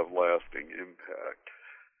to have lasting impact.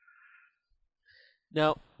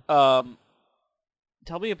 Now,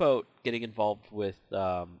 tell me about getting involved with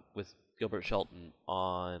Gilbert Shelton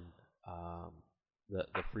on the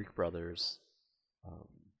Freak Brothers.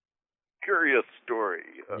 Curious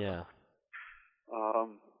story. Yeah.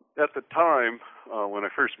 At the time, when I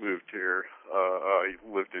first moved here, I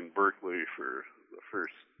lived in Berkeley for the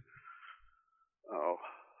first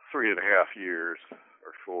 3.5 years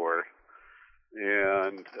or 4.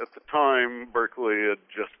 And at the time, Berkeley had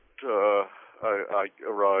just, I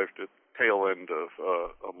arrived at the tail end of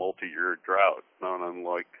a multi-year drought, not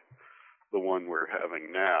unlike the one we're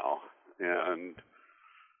having now. And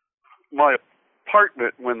my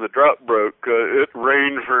apartment, when the drought broke, it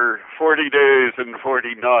rained for 40 days and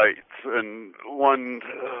 40 nights. And one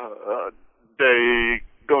day,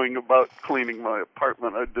 going about cleaning my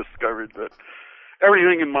apartment, I discovered that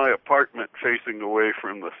everything in my apartment facing away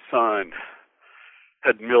from the sun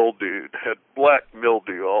had mildewed, had black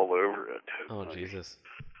mildew all over it. Oh, Jesus.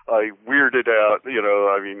 I weirded out, you know,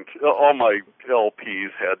 I mean, all my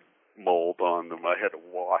LPs had mold on them. I had to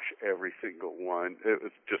wash every single one. It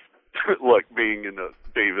was just like being in a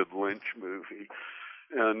David Lynch movie.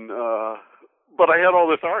 And, but I had all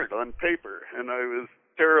this art on paper, and I was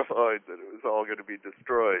terrified that it was all going to be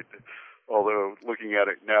destroyed. Although, looking at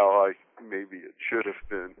it now, maybe it should have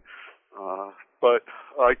been. But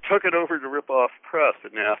I took it over to Rip-Off Press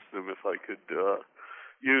and asked them if I could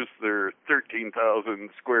use their 13,000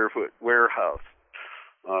 square foot warehouse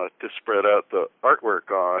to spread out the artwork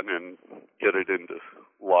on and get it into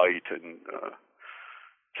light and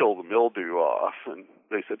kill the mildew off. And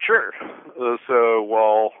they said, sure. So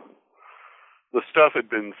while the stuff had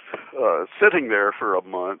been sitting there for a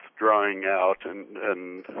month, drying out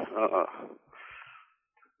and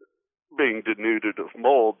being denuded of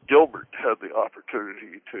mold, Gilbert had the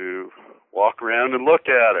opportunity to walk around and look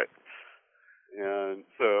at it. And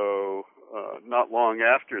so not long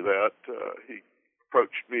after that, he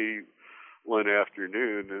approached me one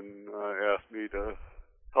afternoon and asked me to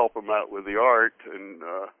help him out with the art. And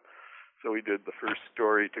so we did the first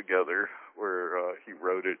story together where he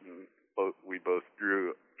wrote it and we both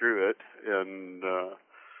drew it. And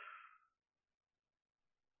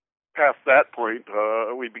past that point,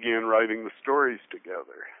 we began writing the stories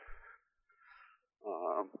together,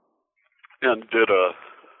 and did a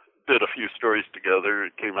few stories together.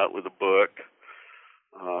 It came out with a book.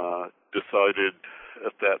 Decided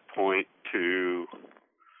at that point to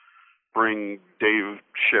bring Dave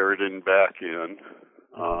Sheridan back in.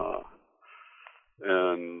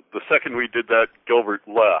 And the second we did that, Gilbert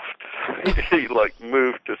left. He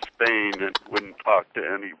moved to Spain and wouldn't talk to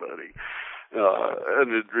anybody.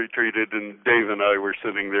 And it retreated, and Dave and I were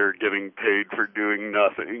sitting there getting paid for doing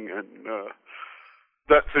nothing, and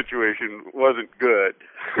that situation wasn't good.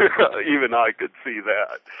 Even I could see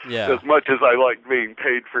that. Yeah. As much as I liked being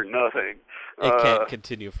paid for nothing. It can't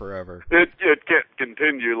continue forever. It can't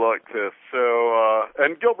continue like this. So,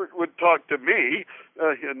 and Gilbert would talk to me.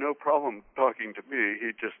 He had no problem talking to me.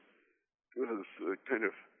 He just was kind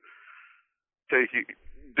of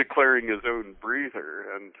declaring his own breather.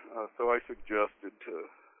 And so I suggested to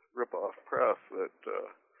Rip-Off Press that,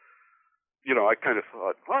 I kind of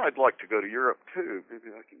thought, well, I'd like to go to Europe too.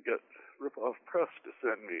 Maybe I can get Ripoff Press to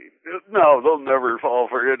send me. No, they'll never fall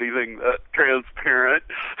for anything that transparent.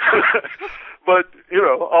 But,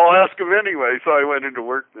 I'll ask them anyway. So I went into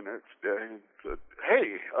work the next day and said,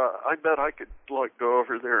 hey, I bet I could, go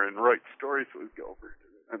over there and write stories with Gilbert.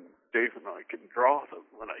 And Dave and I can draw them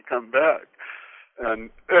when I come back.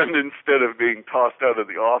 And instead of being tossed out of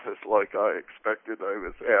the office like I expected, I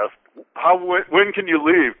was asked, when can you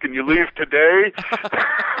leave? Can you leave today?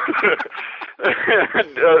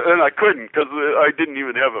 and I couldn't because I didn't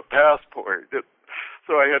even have a passport.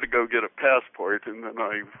 So I had to go get a passport, and then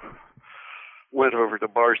I went over to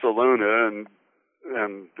Barcelona and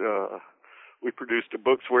we produced a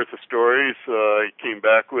book's worth of stories. I came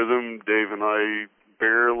back with them. Dave and I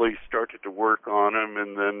barely started to work on him,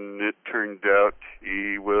 and then it turned out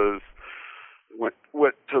he went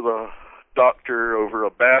to the doctor over a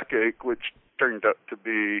backache, which turned out to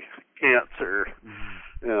be cancer. Mm-hmm.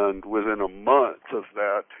 And within a month of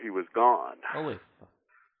that, he was gone. Holy.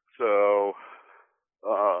 So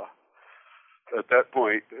at that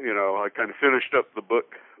point, I kind of finished up the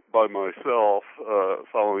book by myself,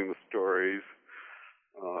 following the stories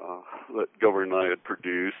that Gilbert and I had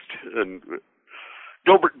produced, and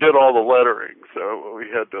Gilbert did all the lettering, so we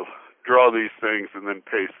had to draw these things and then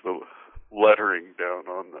paste the lettering down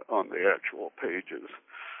on the actual pages,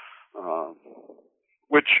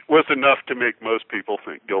 which was enough to make most people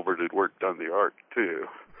think Gilbert had worked on the art too.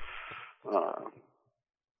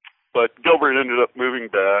 But Gilbert ended up moving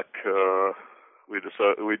back. We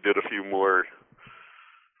did a few more,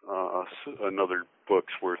 another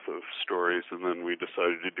book's worth of stories, and then we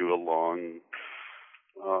decided to do a long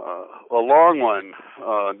one,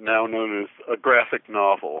 now known as a graphic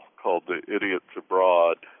novel called The Idiots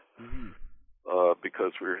Abroad,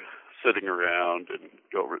 because we were sitting around and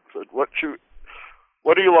Gilbert said, what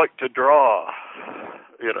do you like to draw?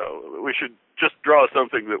 We should just draw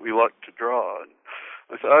something that we like to draw. And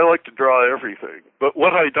I said, I like to draw everything, but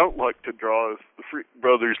what I don't like to draw is the Freak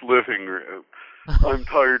Brothers' living room. I'm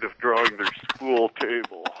tired of drawing their school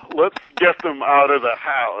table. Let's get them out of the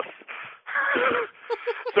house.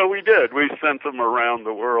 So we did. We sent them around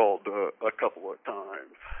the world a couple of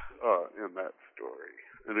times in that story,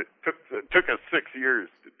 and it took us 6 years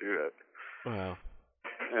to do it. Wow!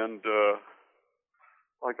 And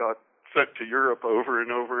I got sent to Europe over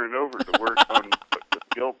and over and over to work on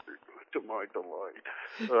Gilbert, to my delight.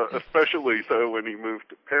 Especially so when he moved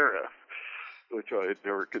to Paris, which I had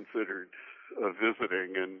never considered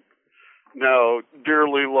visiting, and now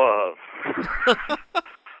dearly love.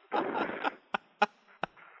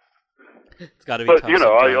 It's got to be. But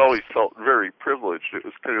tough I always felt very privileged. It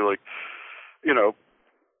was kind of like,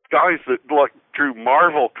 guys that drew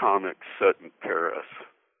Marvel comics set in Paris.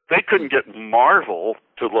 They couldn't get Marvel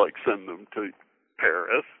to send them to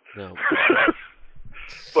Paris. No.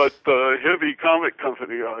 But the heavy comic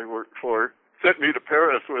company I worked for sent me to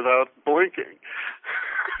Paris without blinking.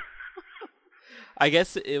 I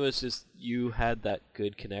guess it was just you had that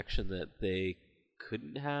good connection that they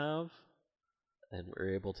couldn't have, and were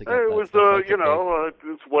able to get. It was,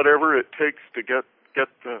 it's whatever it takes to get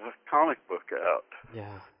the comic book out.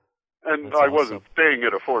 Yeah. And that's I awesome. wasn't staying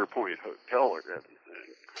at a 4-point hotel or anything.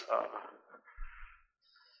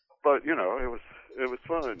 But it was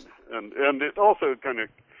fun, and it also kind of,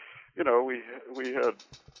 we had,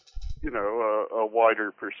 a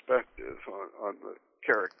wider perspective on the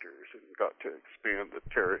characters and got to expand the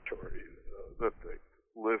territory that they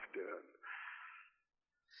lived in.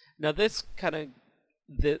 Now, this kind of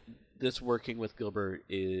this working with Gilbert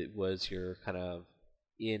was your kind of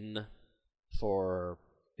in for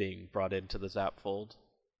being brought into the Zapfold.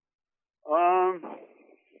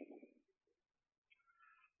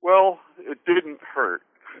 Well, it didn't hurt.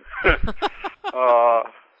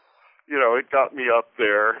 It got me up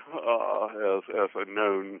there as a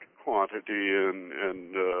known quantity and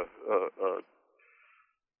a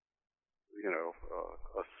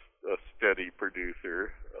steady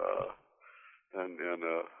producer and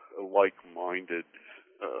a like-minded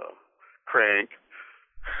crank,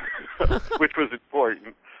 which was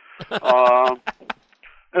important.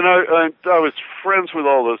 And I was friends with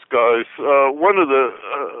all those guys. One of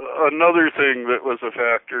another thing that was a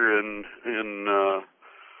factor in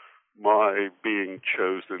my being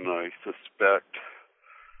chosen, I suspect,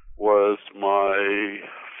 was my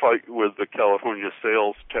fight with the California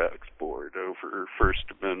Sales Tax Board over First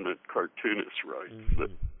Amendment cartoonist rights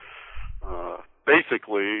that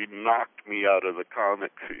basically knocked me out of the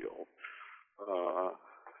comic field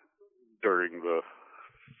during the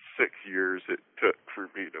 6 years it took for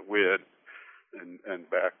me to win and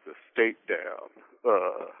back the state down.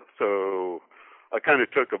 So I kind of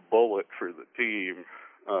took a bullet for the team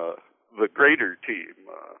raider team,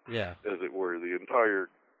 Yeah. as it were, the entire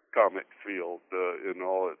comic field in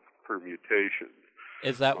all its permutations.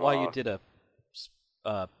 Is that why you did a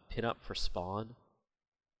pin-up for Spawn?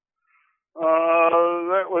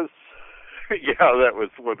 That was, yeah, that was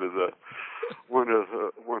one of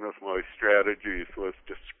my strategies was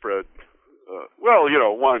to spread. Well,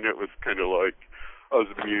 one, it was kind of like I was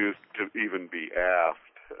amused to even be asked,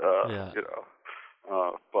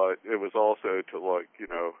 but it was also to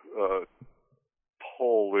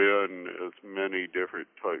pull in as many different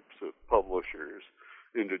types of publishers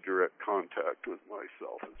into direct contact with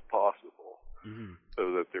myself as possible,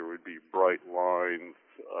 so that there would be bright lines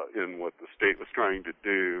in what the state was trying to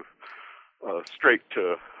do, straight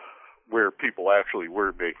to where people actually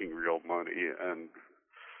were making real money, and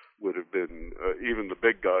would have been, even the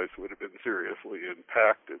big guys would have been seriously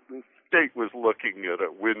impacted. The state was looking at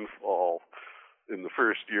a windfall in the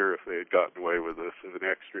first year, if they had gotten away with this, of an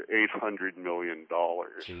extra $800 million.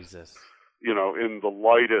 Jesus. In the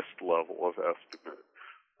lightest level of estimate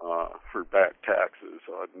for back taxes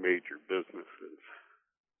on major businesses,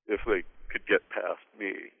 if they could get past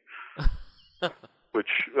me,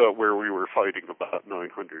 which where we were fighting about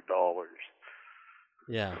 $900.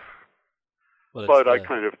 Yeah. Well, but I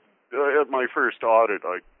kind of, at my first audit,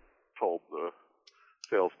 I told the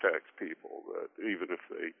sales tax people that even if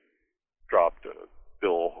they dropped a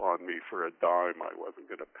bill on me for a dime, I wasn't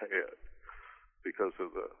going to pay it because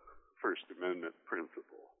of the First Amendment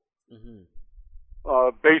principle.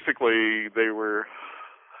 Basically, they were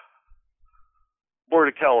Board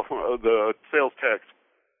of California, the sales tax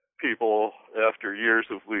people, after years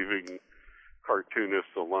of leaving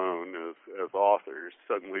cartoonists alone as authors,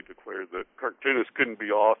 suddenly declared that cartoonists couldn't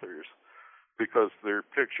be authors because their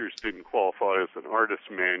pictures didn't qualify as an artist's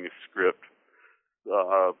manuscript,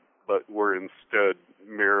 but were instead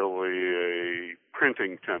merely a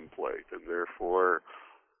printing template, and therefore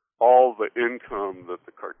all the income that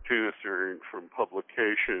the cartoonists earned from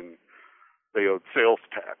publication, they owed sales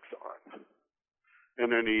tax on.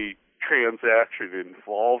 And any transaction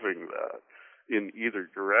involving that in either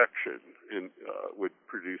direction would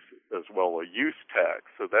produce as well a use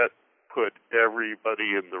tax. So that put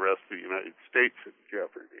everybody in the rest of the United States in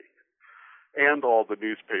jeopardy. And all the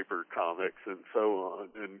newspaper comics and so on,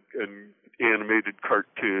 and animated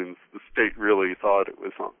cartoons. The state really thought it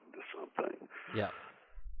was on to something. Yeah.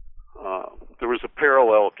 There was a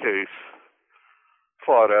parallel case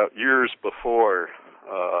fought out years before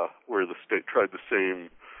where the state tried the same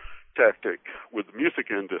tactic with the music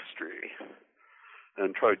industry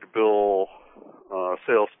and tried to bill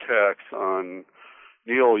sales tax on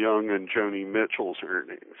Neil Young and Joni Mitchell's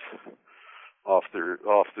earnings off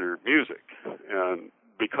their music, and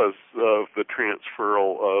because of the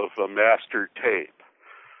transferal of a master tape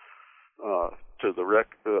to the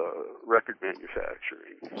record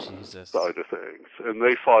manufacturing side of things, and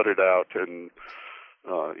they fought it out, and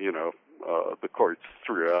the courts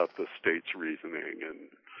threw out the state's reasoning, and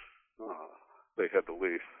they had to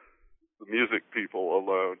leave the music people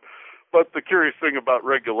alone. But the curious thing about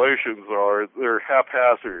regulations are they're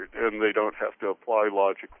haphazard, and they don't have to apply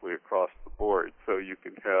logically across the board. So you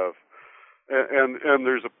can have, and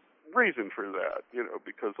there's a reason for that,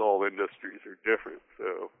 because all industries are different.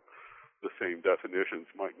 So the same definitions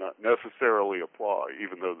might not necessarily apply,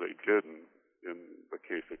 even though they did in the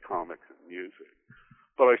case of comics and music.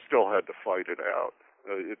 But I still had to fight it out.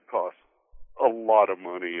 It cost a lot of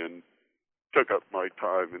money and took up my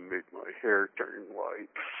time and made my hair turn white.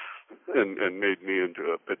 And made me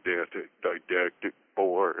into a pedantic, didactic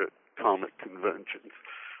bore at comic conventions.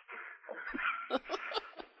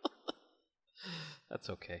 That's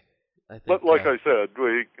okay. But like I said,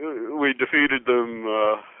 we defeated them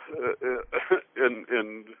in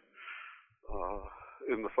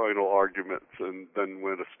the final arguments, and then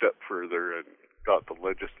went a step further and got the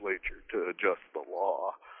legislature to adjust the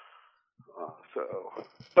law.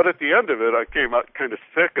 But at the end of it, I came out kind of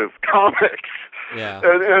sick of comics. Yeah.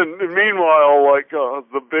 And meanwhile,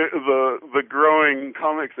 the growing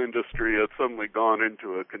comics industry had suddenly gone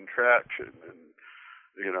into a contraction, and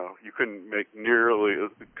you couldn't make nearly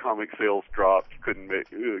comic sales dropped. You couldn't make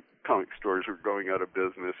comic stores were going out of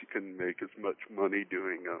business. You couldn't make as much money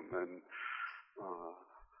doing them, and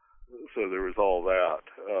so there was all that.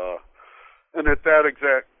 And at that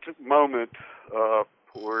exact moment,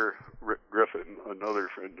 poor Rick Griffin, another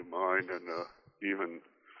friend of mine, and even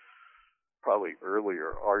probably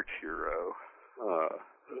earlier art hero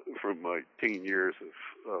from my teen years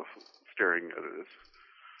of staring at his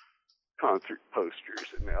concert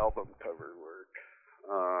posters and album cover work,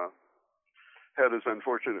 had his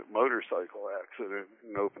unfortunate motorcycle accident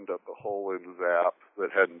and opened up a hole in Zap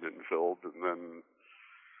that hadn't been filled, and then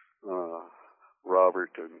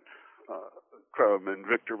Robert and Crumb and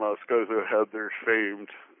Victor Moscoso had their famed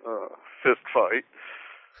fist fight,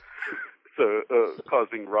 so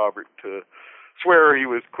causing Robert to swear he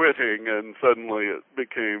was quitting, and suddenly it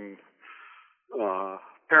became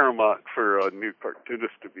paramount for a new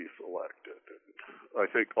cartoonist to be selected. And I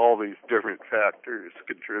think all these different factors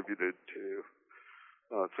contributed to,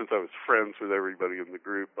 since I was friends with everybody in the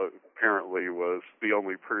group, apparently was the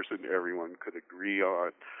only person everyone could agree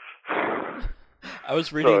on. I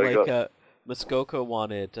was reading Muskoka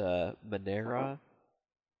wanted Manera.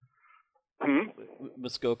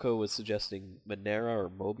 Muskoka was suggesting Manera or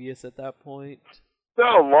Mobius at that point.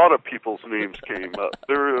 Well, a lot of people's names came up.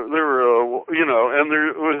 There were, and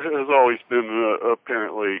there has always been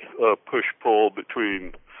apparently a push-pull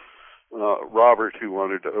between Robert, who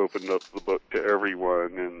wanted to open up the book to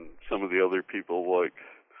everyone, and some of the other people, like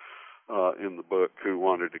in the book, who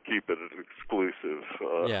wanted to keep it an exclusive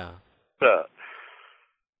set.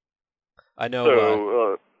 I know.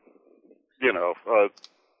 So,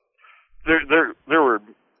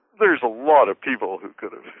 there's a lot of people who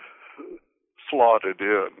could have slotted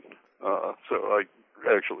in, so I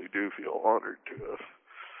actually do feel honored to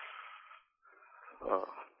have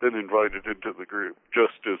been invited into the group,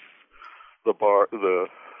 just as the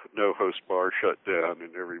no-host bar shut down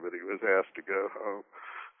and everybody was asked to go home.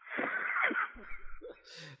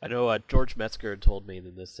 I know George Metzger had told me that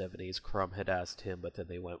in the 70s Crumb had asked him, but then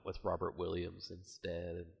they went with Robert Williams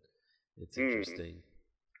instead, and it's interesting.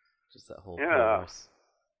 Just that whole premise.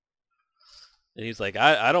 And he's like,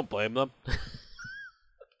 I don't blame them.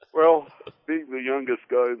 Well, being the youngest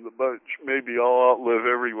guy in the bunch, maybe I'll outlive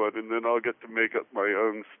everyone, and then I'll get to make up my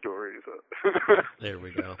own stories. There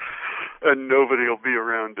we go. And nobody will be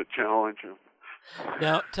around to challenge him.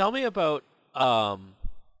 Now, tell me about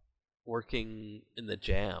working in the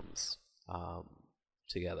jams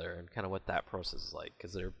together, and kind of what that process is like.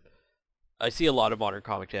 Because I see a lot of modern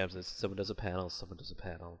comic jams, and someone does a panel,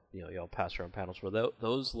 you all pass around panels, where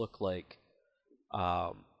those look like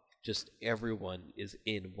just everyone is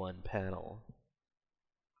in one panel.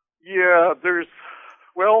 Yeah,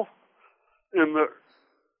 in the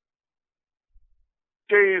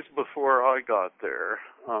days before I got there,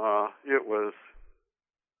 it was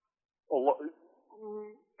a lot.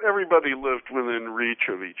 Everybody lived within reach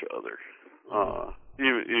of each other,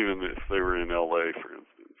 even if they were in L.A., for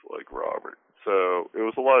instance, like Robert. So it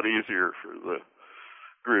was a lot easier for the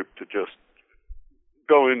group to just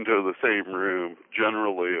go into the same room.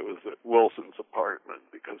 Generally, it was at Wilson's apartment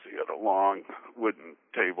because he had a long wooden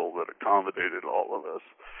table that accommodated all of us.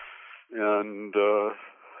 And,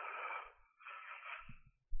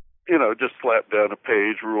 just slap down a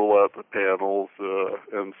page, rule out the panels,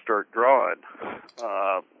 and start drawing.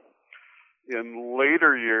 In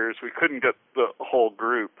later years, we couldn't get the whole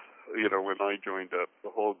group. When I joined up, the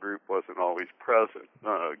whole group wasn't always present.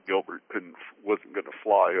 Gilbert wasn't going to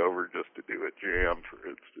fly over just to do a jam, for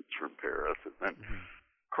instance, from Paris, and then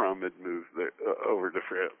Crumb had moved over to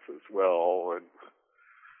France as well, and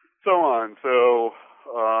so on. So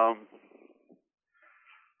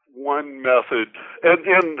one method,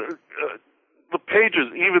 and the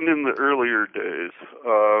pages, even in the earlier days,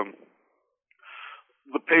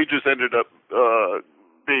 the pages ended up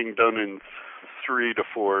being done in 3 to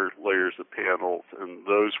 4 layers of panels, and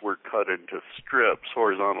those were cut into strips,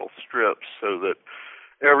 horizontal strips, so that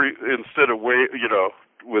instead of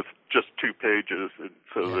with just 2 pages, and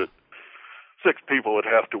so that 6 people would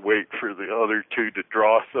have to wait for the other 2 to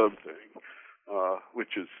draw something,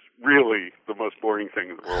 which is really the most boring thing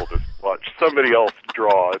in the world, is watch somebody else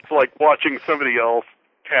draw. It's like watching somebody else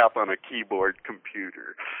tap on a keyboard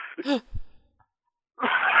computer.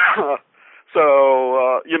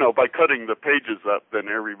 So, by cutting the pages up, then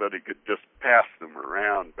everybody could just pass them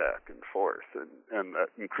around back and forth, and that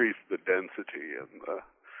increased the density and the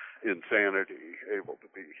insanity, able to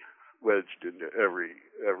be wedged into every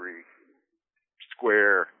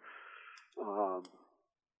square.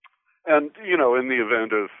 And, in the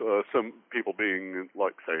event of some people being,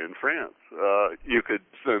 like, say, in France, you could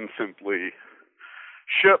then simply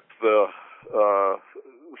ship the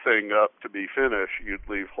thing up to be finished. You'd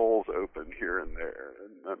leave holes open here and there,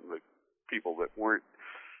 and then the people that weren't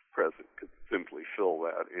present could simply fill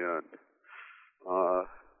that in.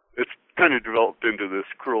 It's kind of developed into this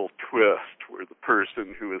cruel twist where the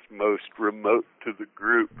person who is most remote to the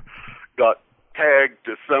group got tagged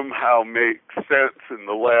to somehow make sense in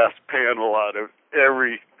the last panel out of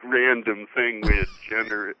every random thing we had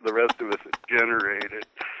the rest of us had generated.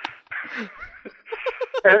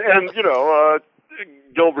 And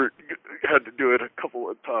Gilbert had to do it a couple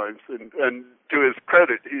of times, and to his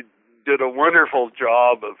credit, he did a wonderful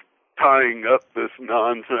job of tying up this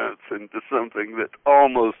nonsense into something that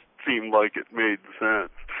almost seemed like it made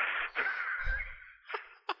sense.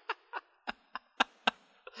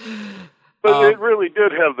 But it really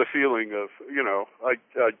did have the feeling of, I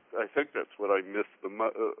think that's what I missed the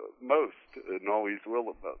most and always will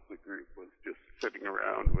about the group, was just sitting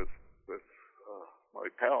around with my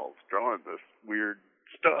pals drawing this weird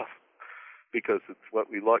stuff because it's what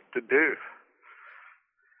we like to do.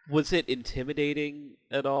 Was it intimidating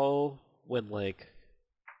at all when,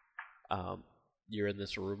 you're in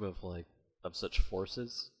this room of such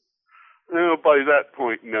forces? No, by that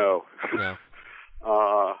point, no. No.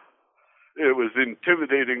 It was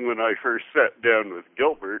intimidating when I first sat down with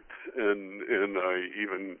Gilbert, and I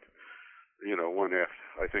even,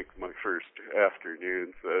 I think my first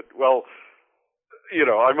afternoon said, well,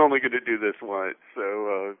 I'm only going to do this once,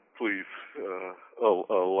 so please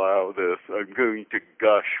allow this. I'm going to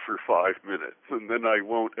gush for 5 minutes, and then I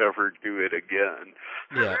won't ever do it again.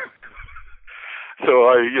 Yeah. So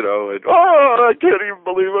I can't even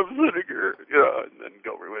believe I'm sitting here. And then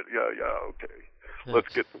Gilbert went, yeah, okay.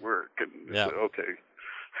 Let's get to work. And said, okay.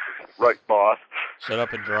 Right, boss. Shut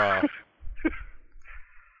up and draw.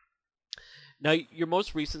 Now, your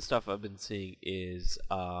most recent stuff I've been seeing is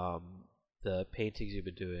the paintings you've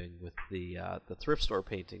been doing with the thrift store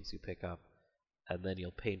paintings you pick up, and then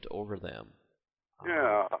you'll paint over them.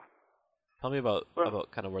 Yeah. Tell me about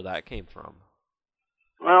kind of where that came from.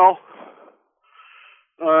 Well,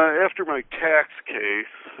 after my tax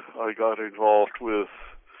case, I got involved with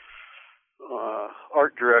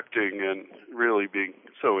art directing, and really being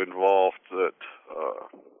so involved that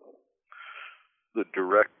the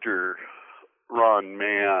director, Ron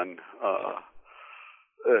Mann,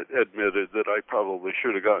 admitted that I probably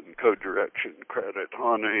should have gotten co-direction credit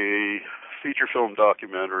on a feature film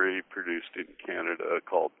documentary produced in Canada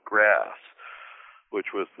called Grass,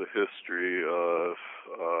 which was the history of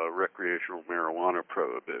recreational marijuana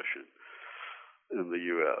prohibition in the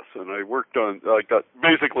U.S. And I got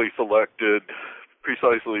basically selected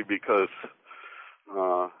precisely because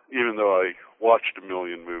even though I watched a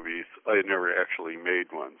million movies, I had never actually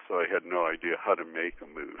made one, so I had no idea how to make a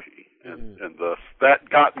movie. And thus, that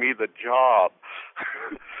got me the job.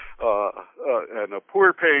 And a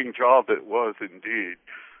poor-paying job it was indeed.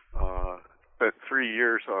 Spent 3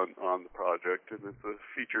 years on the project, and it's a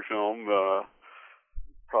feature film,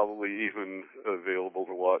 probably even available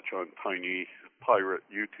to watch on tiny pirate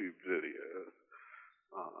YouTube videos.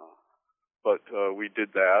 But we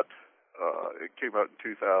did that. It came out in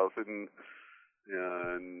 2000,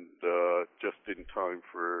 and just in time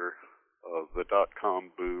for the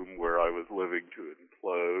dot-com boom, where I was living to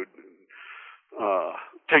implode, and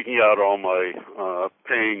taking out all my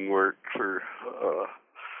paying work for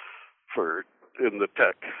in the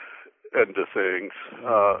tech end of things,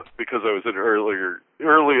 because I was an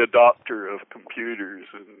early adopter of computers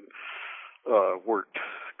and worked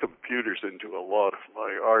computers into a lot of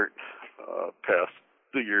my art past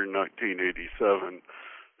the year 1987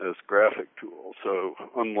 as graphic tools. So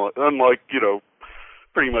unlike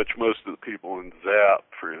pretty much most of the people in Zap,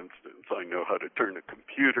 for instance, I know how to turn a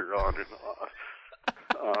computer on and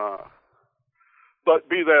off. But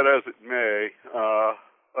be that as it may, I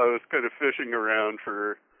was kind of fishing around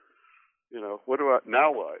for,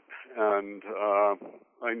 now what? And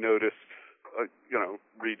I noticed,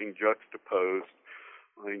 reading Juxtaposed,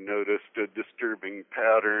 I noticed a disturbing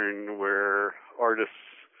pattern where artists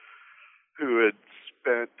who had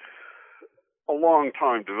spent a long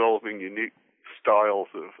time developing unique styles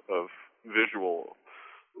of visual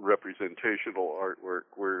representational artwork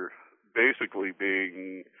were basically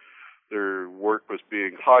their work was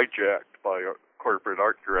being hijacked by corporate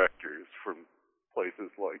art directors from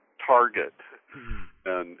places like Target,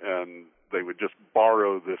 and they would just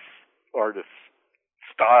borrow this artist's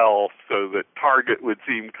style so that Target would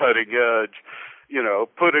seem cutting edge,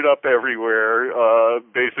 put it up everywhere,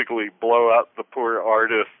 basically blow out the poor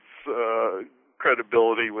artist's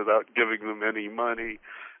credibility without giving them any money,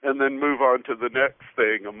 and then move on to the next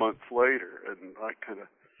thing a month later. And I kind of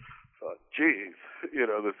thought, geez,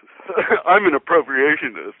 this is I'm an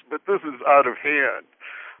appropriationist, but this is out of hand.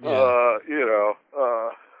 Yeah.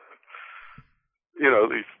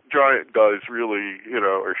 These giant guys really,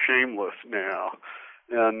 are shameless now.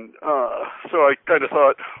 And so I kind of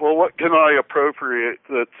thought, well, what can I appropriate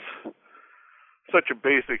that's such a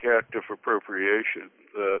basic act of appropriation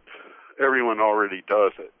that everyone already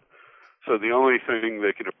does it? So the only thing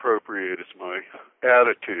they can appropriate is my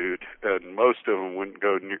attitude, and most of them wouldn't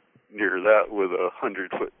go near that with a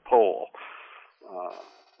 100-foot pole.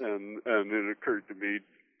 And it occurred to me,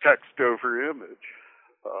 text over image.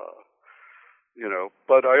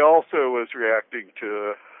 But I also was reacting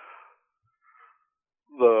to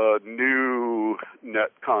the new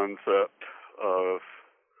net concept of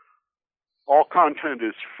all content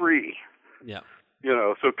is free. Yeah.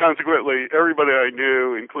 So consequently, everybody I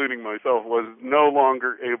knew, including myself, was no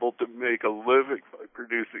longer able to make a living by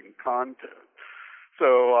producing content.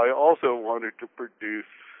 So I also wanted to produce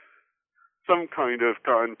some kind of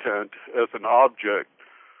content as an object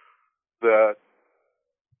that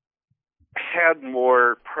had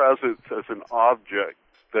more presence as an object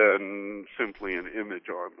than simply an image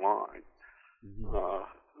online. Mm-hmm.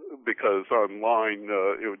 Because online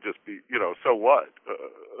it would just be, so what?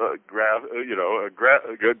 A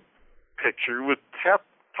good picture with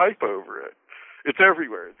type over it. It's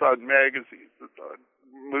everywhere. It's on magazines. It's on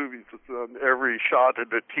movies. It's on every shot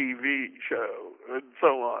in a TV show, and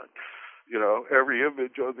so on. Every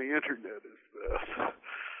image on the internet is this.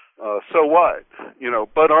 So what?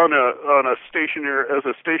 But on a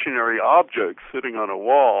stationary object sitting on a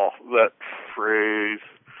wall, that phrase,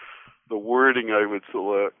 the wording I would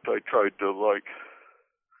select, I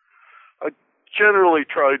generally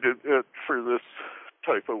tried to, for this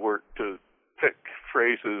type of work, to pick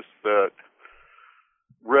phrases that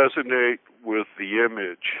resonate with the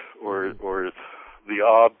image or the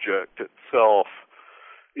object itself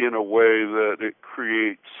in a way that it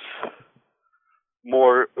creates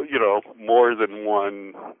more than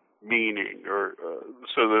one meaning, or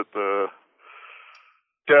so that the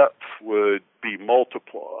depth would be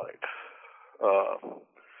multiplied,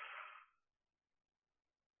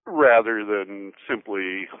 rather than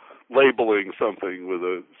simply labeling something with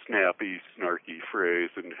a snappy, snarky phrase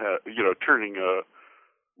and turning a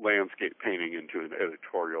landscape painting into an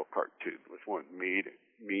editorial cartoon with one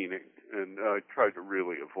meaning. And I tried to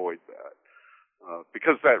really avoid that.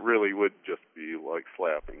 Because that really would just be like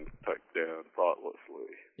slapping type down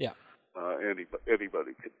thoughtlessly. Yeah.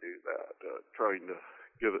 Anybody could do that. Trying to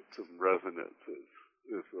give it some resonance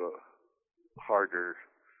is a harder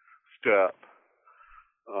step.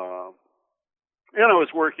 And I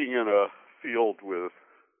was working in a field with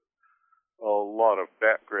a lot of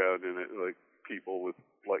background in it, like people with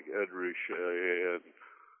like Ed Ruscha and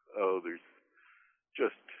there's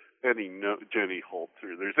just Jenny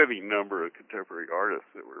Holzer. There's any number of contemporary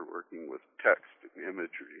artists that were working with text and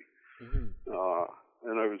imagery. Mm-hmm.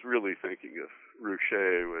 And I was really thinking of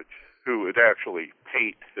Ruscha, who would actually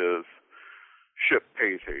paint his ship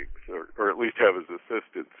paintings, or at least have his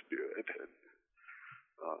assistants do it,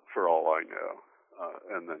 for all I know,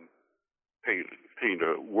 and then paint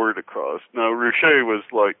a word across. Now, Ruscha was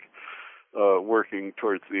like working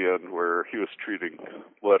towards the end where he was treating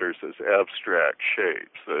letters as abstract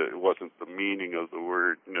shapes. It wasn't the meaning of the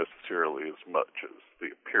word necessarily as much as the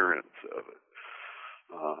appearance of it,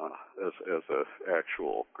 as an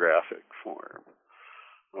actual graphic form.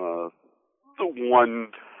 The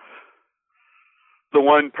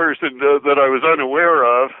one person that I was unaware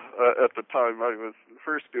of at the time I was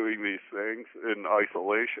first doing these things in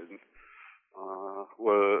isolation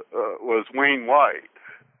was Wayne White,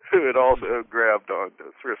 who had also grabbed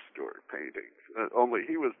onto thrift store paintings. Only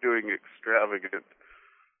he was doing extravagant,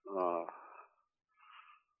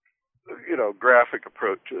 graphic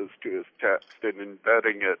approaches to his text and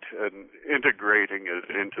embedding it and integrating it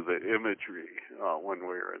into the imagery one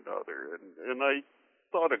way or another. And I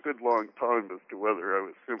thought a good long time as to whether I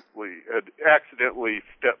was had accidentally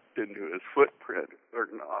stepped into his footprint or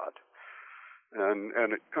not.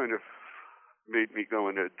 And it kind of made me go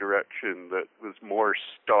in a direction that was more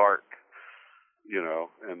stark,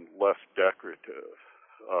 and less decorative,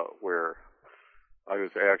 where I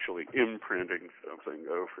was actually imprinting something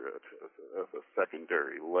over it as a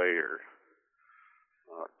secondary layer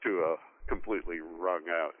to a completely wrung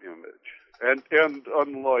out image. And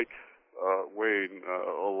unlike Wayne,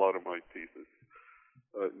 a lot of my pieces,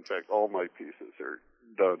 in fact, all my pieces are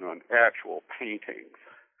done on actual paintings.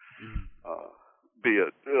 Be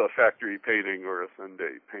it a factory painting or a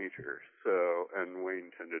Sunday painter. So, and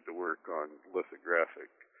Wayne tended to work on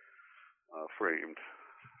lithographic framed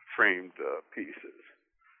pieces,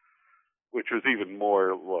 which was even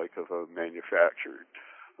more like of a manufactured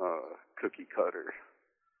cookie cutter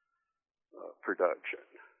production.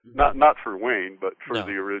 Not for Wayne, but for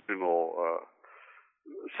the original.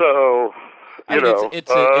 So,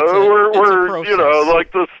 it's a process.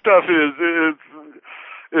 Like the stuff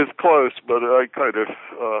is close, but I kind of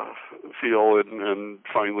feel and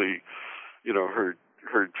finally,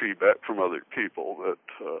 heard feedback from other people that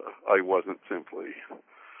I wasn't simply,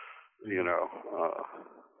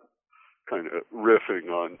 kind of riffing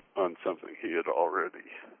on something he had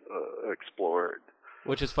already explored.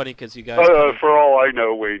 Which is funny because you guys... For all I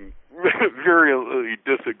know, Wayne virulently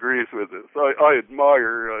disagrees with this. I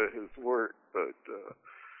admire his work, but,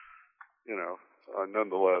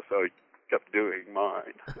 nonetheless, I kept doing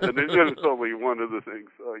mine. And it's only one of the things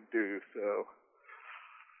I do, so...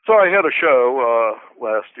 So I had a show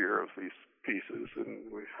last year of these pieces, and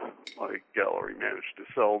my gallery managed to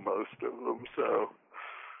sell most of them, so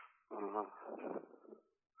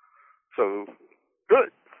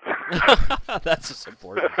good. That's just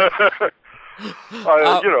important. I'm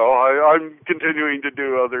continuing to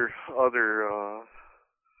do other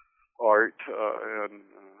art, and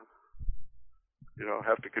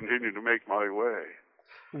have to continue to make my way.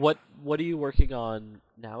 What are you working on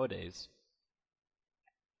nowadays?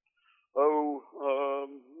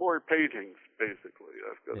 More paintings, basically.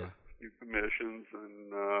 I've got a few commissions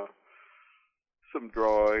and some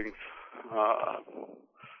drawings.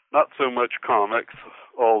 Not so much comics,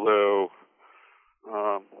 although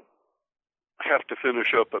I have to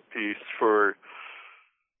finish up a piece for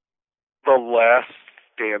the last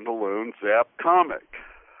standalone Zap comic,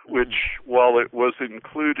 which, while it was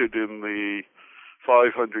included in the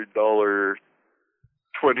 $500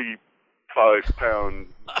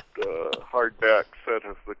 25-pound hardback set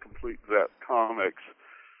of the complete Zap comics,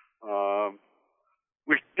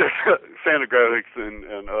 we Fantagraphics and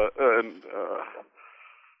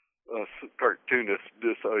cartoonists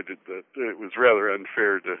decided that it was rather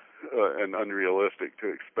unfair to and unrealistic to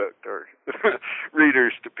expect our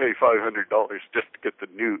readers to pay $500 just to get the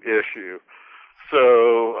new issue. So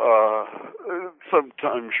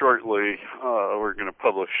sometime shortly, we're going to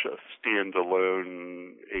publish a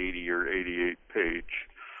standalone 80 or 88 page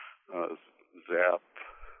Zap,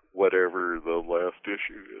 whatever the last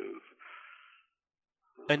issue is.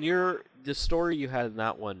 And the story you had in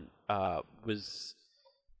that one was...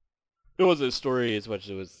 It wasn't a story as much as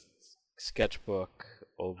it was sketchbook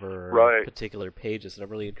over particular pages, and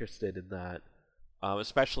I'm really interested in that,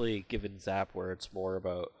 especially given Zap, where it's more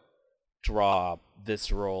about draw,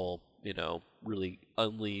 visceral, really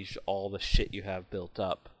unleash all the shit you have built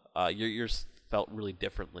up. Yours felt really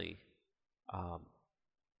differently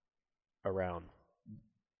around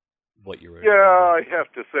what you were doing. Yeah, I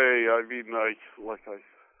have to say, I mean, I was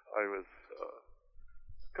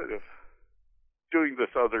kind of doing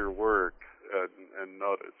this other work and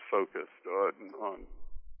not as focused on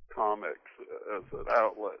comics as an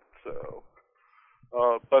outlet. So,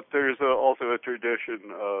 but there's also a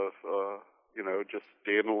tradition of just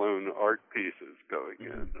standalone art pieces going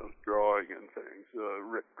in, of drawing and things.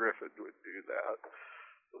 Rick Griffin would do that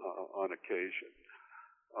on occasion.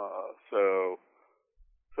 So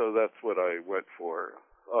that's what I went for.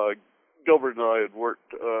 Gilbert and I had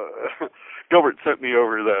worked. Gilbert sent me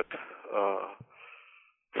over that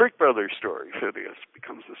Freak Brothers story, Phineas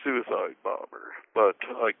Becomes a Suicide Bomber. But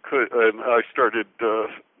I started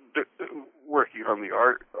working on the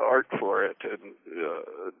art for it, and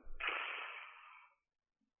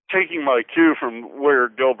taking my cue from where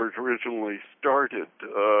Gilbert originally started,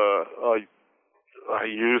 I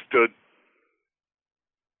used a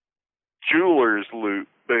jeweler's loop,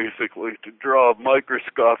 basically, to draw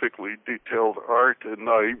microscopically detailed art, and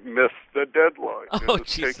I missed the deadline. It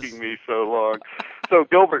was taking me so long. So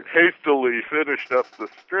Gilbert hastily finished up the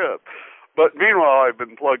strip. But meanwhile, I've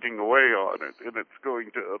been plugging away on it, and it's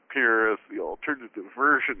going to appear as the alternative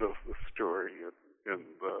version of the story in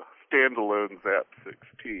the standalone Zap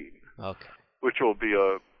 16, which will be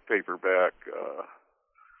a paperback,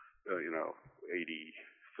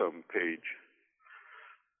 80-some page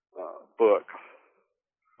book.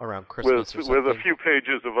 Around Christmas or something. With a few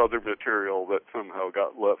pages of other material that somehow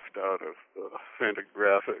got left out of the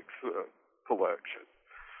Fantagraphics collection.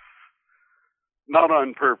 Not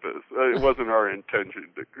on purpose. It wasn't our intention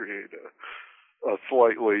to create a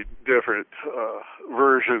slightly different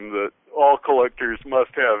version that all collectors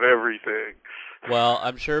must have everything. Well,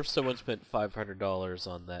 I'm sure if someone spent $500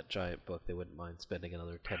 on that giant book, they wouldn't mind spending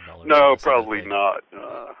another $10. No, probably not.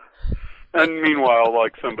 And meanwhile,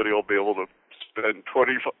 somebody will be able to spend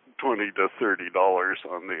 $20 to $30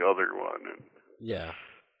 on the other one. And, yeah.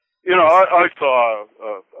 I saw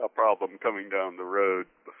a problem coming down the road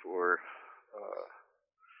before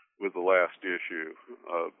with the last issue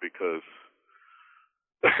because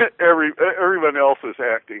everyone else is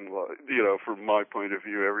acting like, from my point of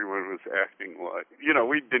view, everyone was acting like,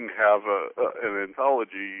 we didn't have an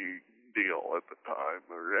anthology deal at the time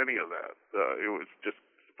or any of that. It was just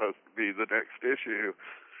supposed to be the next issue.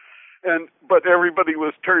 But everybody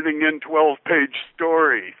was turning in 12-page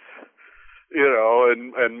stories.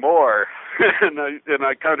 and more. and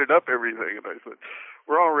I counted up everything, and I said,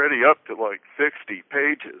 we're already up to like 60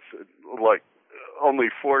 pages, and like only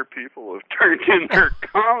 4 people have turned in their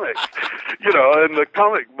comics, and the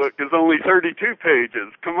comic book is only 32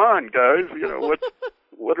 pages. Come on, guys,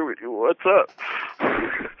 what's up?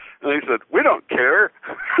 And they said, we don't care.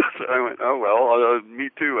 So I went, oh, well, me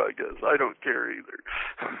too, I guess. I don't care either.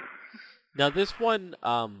 Now, this one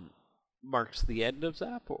marks the end of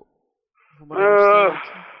Zap? Or, from what I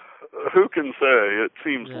understand? Who can say? It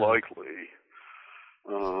seems likely.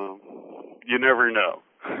 You never know.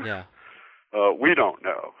 Yeah. We don't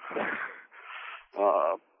know.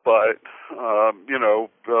 But,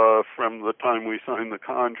 from the time we signed the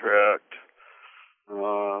contract,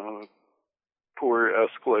 poor S.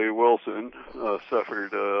 Clay Wilson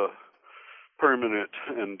suffered a permanent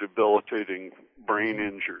and debilitating brain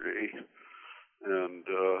injury and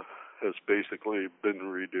has basically been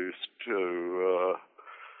reduced to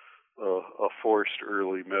a forced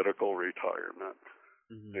early medical retirement.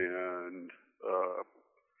 Mm-hmm. And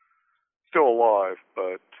still alive,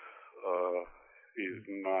 but he's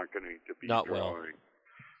not going to be drawing.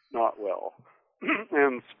 Not well.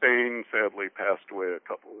 And Spain sadly passed away a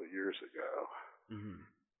couple of years ago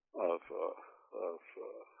of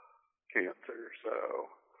cancer. So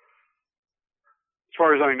as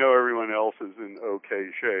far as I know, everyone else is in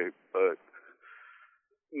okay shape, but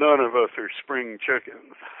none of us are spring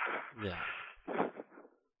chickens. Yeah.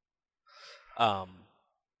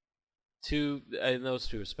 And those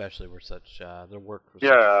two especially were such, their work was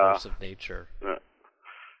such a force of nature.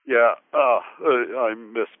 Yeah, I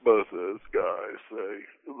miss both those guys.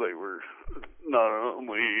 They were not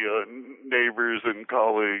only neighbors and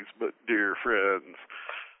colleagues, but dear friends.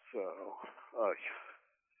 So,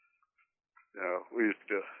 we used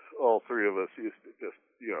to, all 3 of us used to just,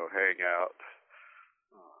 hang out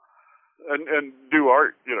and do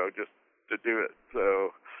art, just to do it.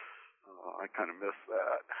 So, I kind of miss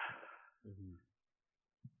that. Mm-hmm.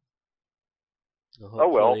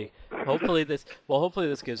 Hopefully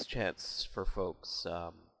this gives a chance for folks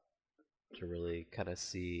to really kind of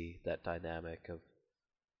see that dynamic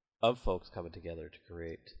of folks coming together to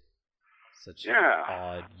create such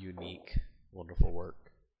odd, unique, wonderful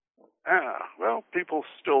work. Yeah, well, people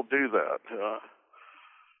still do that.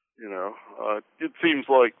 It seems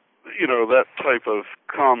like that type of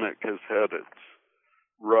comic has had its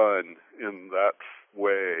run in that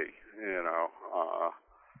way.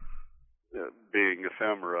 Being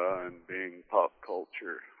ephemera and being pop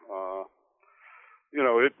culture.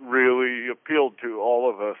 It really appealed to all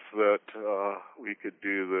of us that we could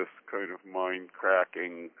do this kind of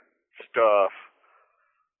mind-cracking stuff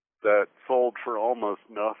that sold for almost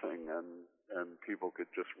nothing, and people could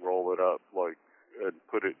just roll it up and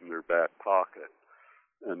put it in their back pocket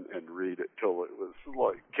and read it till it was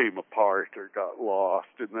came apart or got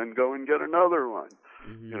lost, and then go and get another one.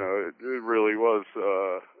 Mm-hmm. It really was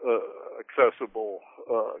accessible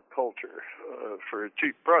culture for a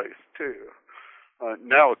cheap price too.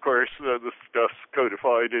 Now, of course, the stuff's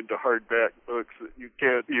codified into hardback books that you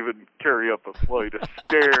can't even carry up a flight of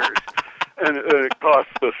stairs, and it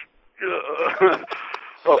costs a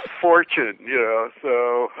fortune,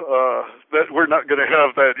 so that we're not going to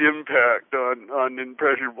have that impact on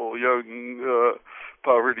impressionable young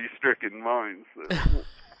poverty-stricken minds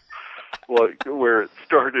where it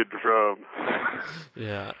started from.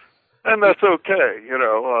 Yeah. And that's okay,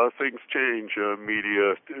 things change,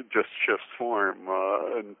 media just shifts form,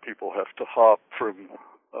 and people have to hop from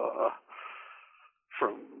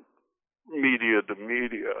media to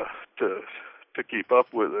media to keep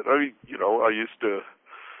up with it. I used to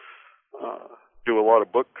do a lot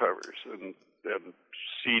of book covers and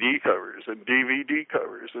CD covers and DVD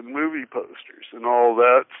covers and movie posters, and all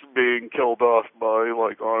that's being killed off by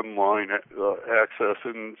online access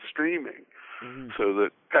and streaming. Mm-hmm. So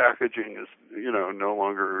that packaging is, no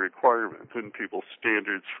longer a requirement, and people's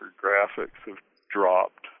standards for graphics have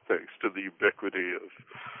dropped thanks to the ubiquity of,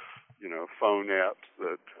 phone apps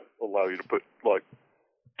that allow you to put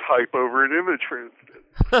type over an image, for instance.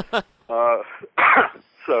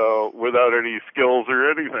 So without any skills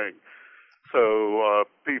or anything. So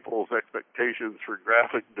people's expectations for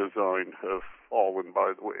graphic design have fallen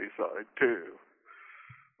by the wayside too.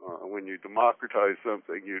 When you democratize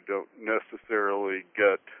something, you don't necessarily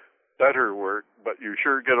get better work, but you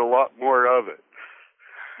sure get a lot more of it.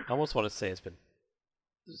 I almost want to say there's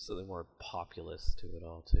something more populist to it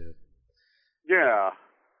all too. Yeah.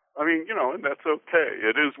 And that's okay.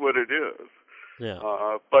 It is what it is.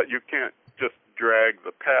 Yeah. But you can't just drag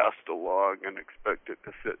the past along and expect it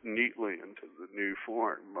to fit neatly into the new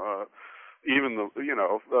form. Even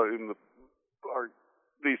in the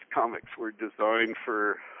these comics were designed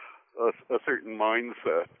for a certain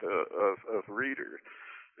mindset of reader,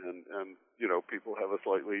 and people have a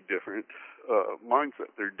slightly different mindset.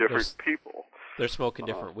 They're different people. They're smoking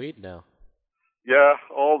different weed now. Yeah,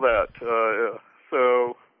 all that.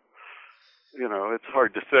 So it's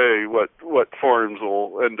hard to say what forms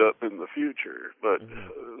will end up in the future, but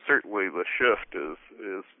certainly the shift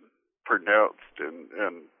is pronounced, and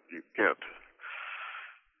you can't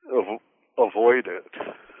avoid it.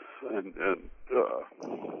 And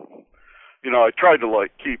I try to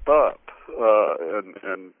keep up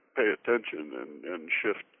and pay attention and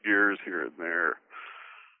shift gears here and there.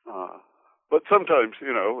 But sometimes,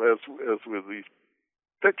 as with these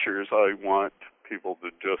pictures, I want people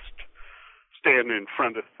to just stand in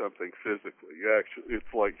front of something physically.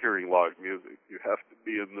 It's like hearing live music. You have to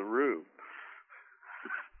be in the room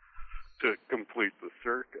to complete the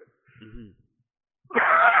circuit. Mm-hmm.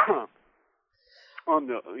 On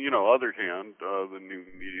the other hand, the new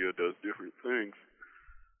media does different things.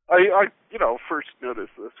 I first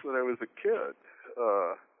noticed this when I was a kid.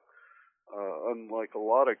 Unlike a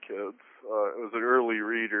lot of kids, I was an early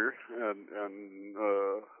reader, and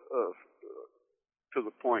to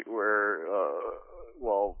the point where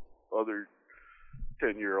while other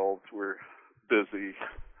 10-year-olds were busy,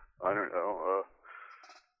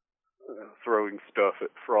 throwing stuff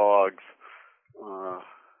at frogs,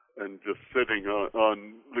 and just sitting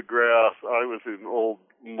on the grass, I was in old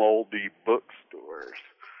moldy bookstores,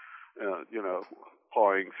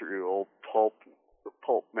 pawing through old pulp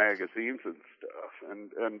magazines and stuff,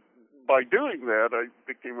 and by doing that, I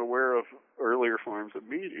became aware of earlier forms of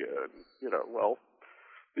media, and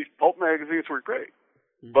these pulp magazines were great,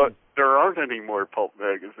 but there aren't any more pulp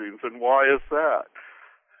magazines, and why is that?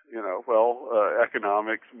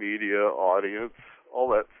 Economics, media, audience, all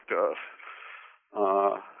that stuff.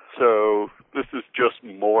 So this is just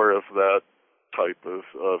more of that type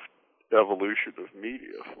of evolution of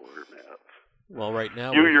media formats. Well, right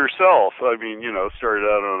now... You yourself, started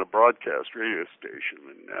out on a broadcast radio station,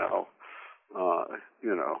 and now,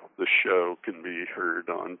 the show can be heard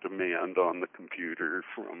on demand on the computer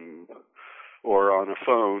or on a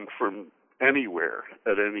phone from anywhere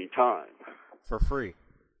at any time. For free.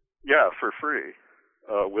 Yeah, for free,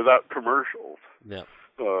 without commercials. Yeah.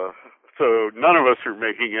 So none of us are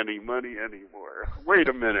making any money anymore. Wait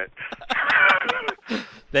a minute.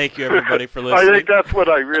 Thank you, everybody, for listening. I think that's what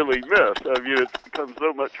I really miss. It's become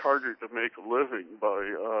so much harder to make a living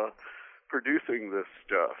by producing this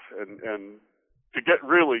stuff, and to get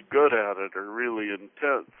really good at it or really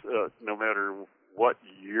intense, no matter what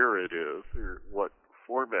year it is or what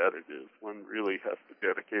format it is, one really has to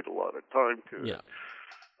dedicate a lot of time to it. Yeah.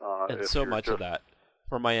 And so much of that,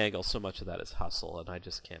 from my angle, so much of that is hustle, and I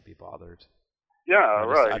just can't be bothered. Yeah,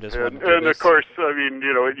 right. And of course,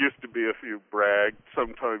 it used to be if you bragged,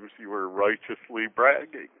 sometimes you were righteously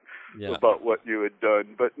bragging about what you had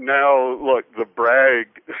done. But now, look, the brag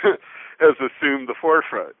has assumed the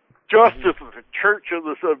forefront. Just as the Church of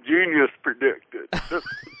the Subgenius predicted. This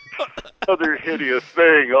other hideous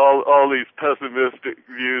thing, all these pessimistic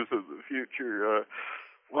views of the future.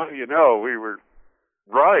 We were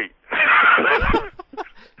right.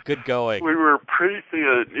 Good going. We were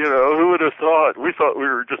prescient, who would have thought? We thought we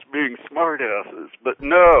were just being smartasses, but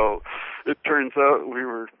no, it turns out we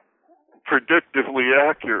were predictively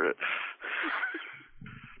accurate.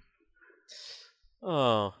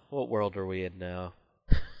 Oh, what world are we in now?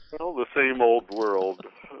 Well, the same old world,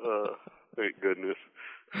 thank goodness.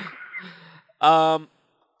 I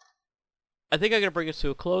think I'm going to bring us to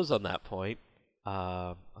a close on that point.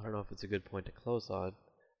 I don't know if it's a good point to close on.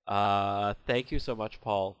 Thank you so much,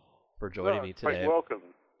 Paul, for joining me today. Quite welcome.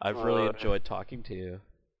 I've really enjoyed talking to you.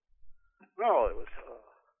 Well, it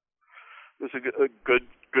was a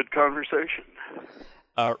good conversation.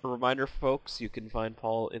 Reminder, folks, you can find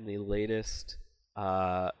Paul in the latest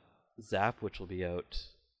Zap, which will be out,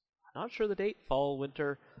 I'm not sure the date, fall,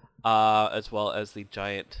 winter, as well as the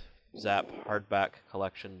giant Zap hardback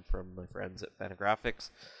collection from my friends at Fantagraphics,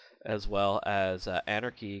 as well as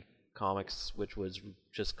Anarchy Comics, which was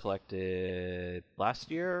just collected last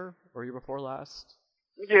year or year before last.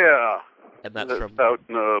 Yeah, and that's from out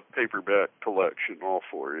in a paperback collection, all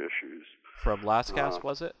 4 issues. From Last Cast,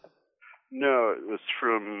 was it? No, it was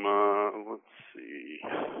from let's see.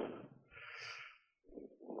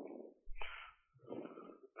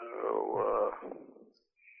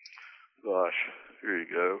 Gosh, here you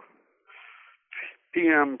go.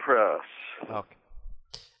 PM Press. Okay.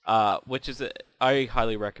 Which is I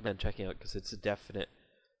highly recommend checking out because it's a definite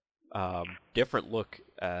different look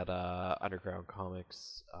at underground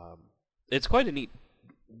comics. It's quite a neat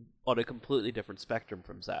on a completely different spectrum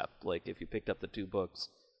from Zap. Like if you picked up the two books.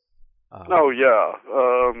 Oh yeah,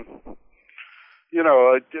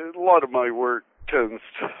 a lot of my work tends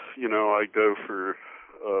to, I go for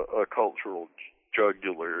a cultural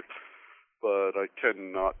jugular, but I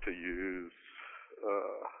tend not to use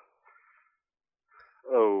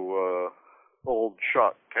old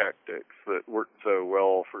shock tactics that worked so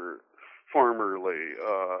well formerly,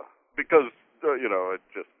 because it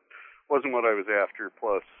just wasn't what I was after.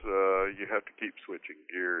 Plus, you have to keep switching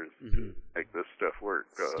gears to make this stuff work.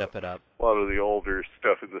 Step it up. A lot of the older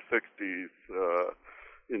stuff in the 60s,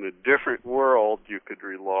 in a different world, you could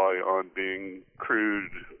rely on being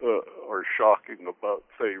crude or shocking about,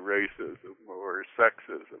 say, racism or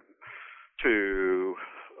sexism to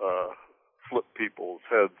flip people's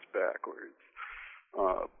heads backwards.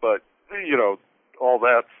 But all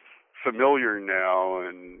that's familiar now,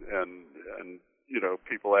 and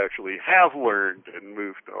people actually have learned and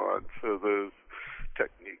moved on, so those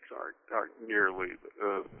techniques aren't nearly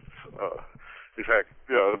in fact,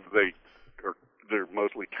 they're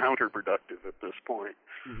mostly counterproductive at this point.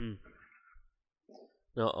 Mm-hmm.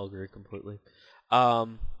 No, I'll agree completely.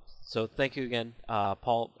 So thank you again,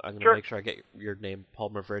 Paul. I'm going to make sure I get your name, Paul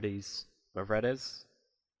Mavridis. Mavridis?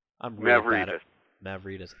 I'm really bad at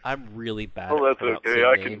Mavridis. I'm really bad at that's okay.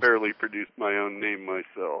 I names. can barely produce my own name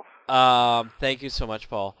myself. Thank you so much,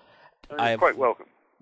 Paul. You're quite welcome.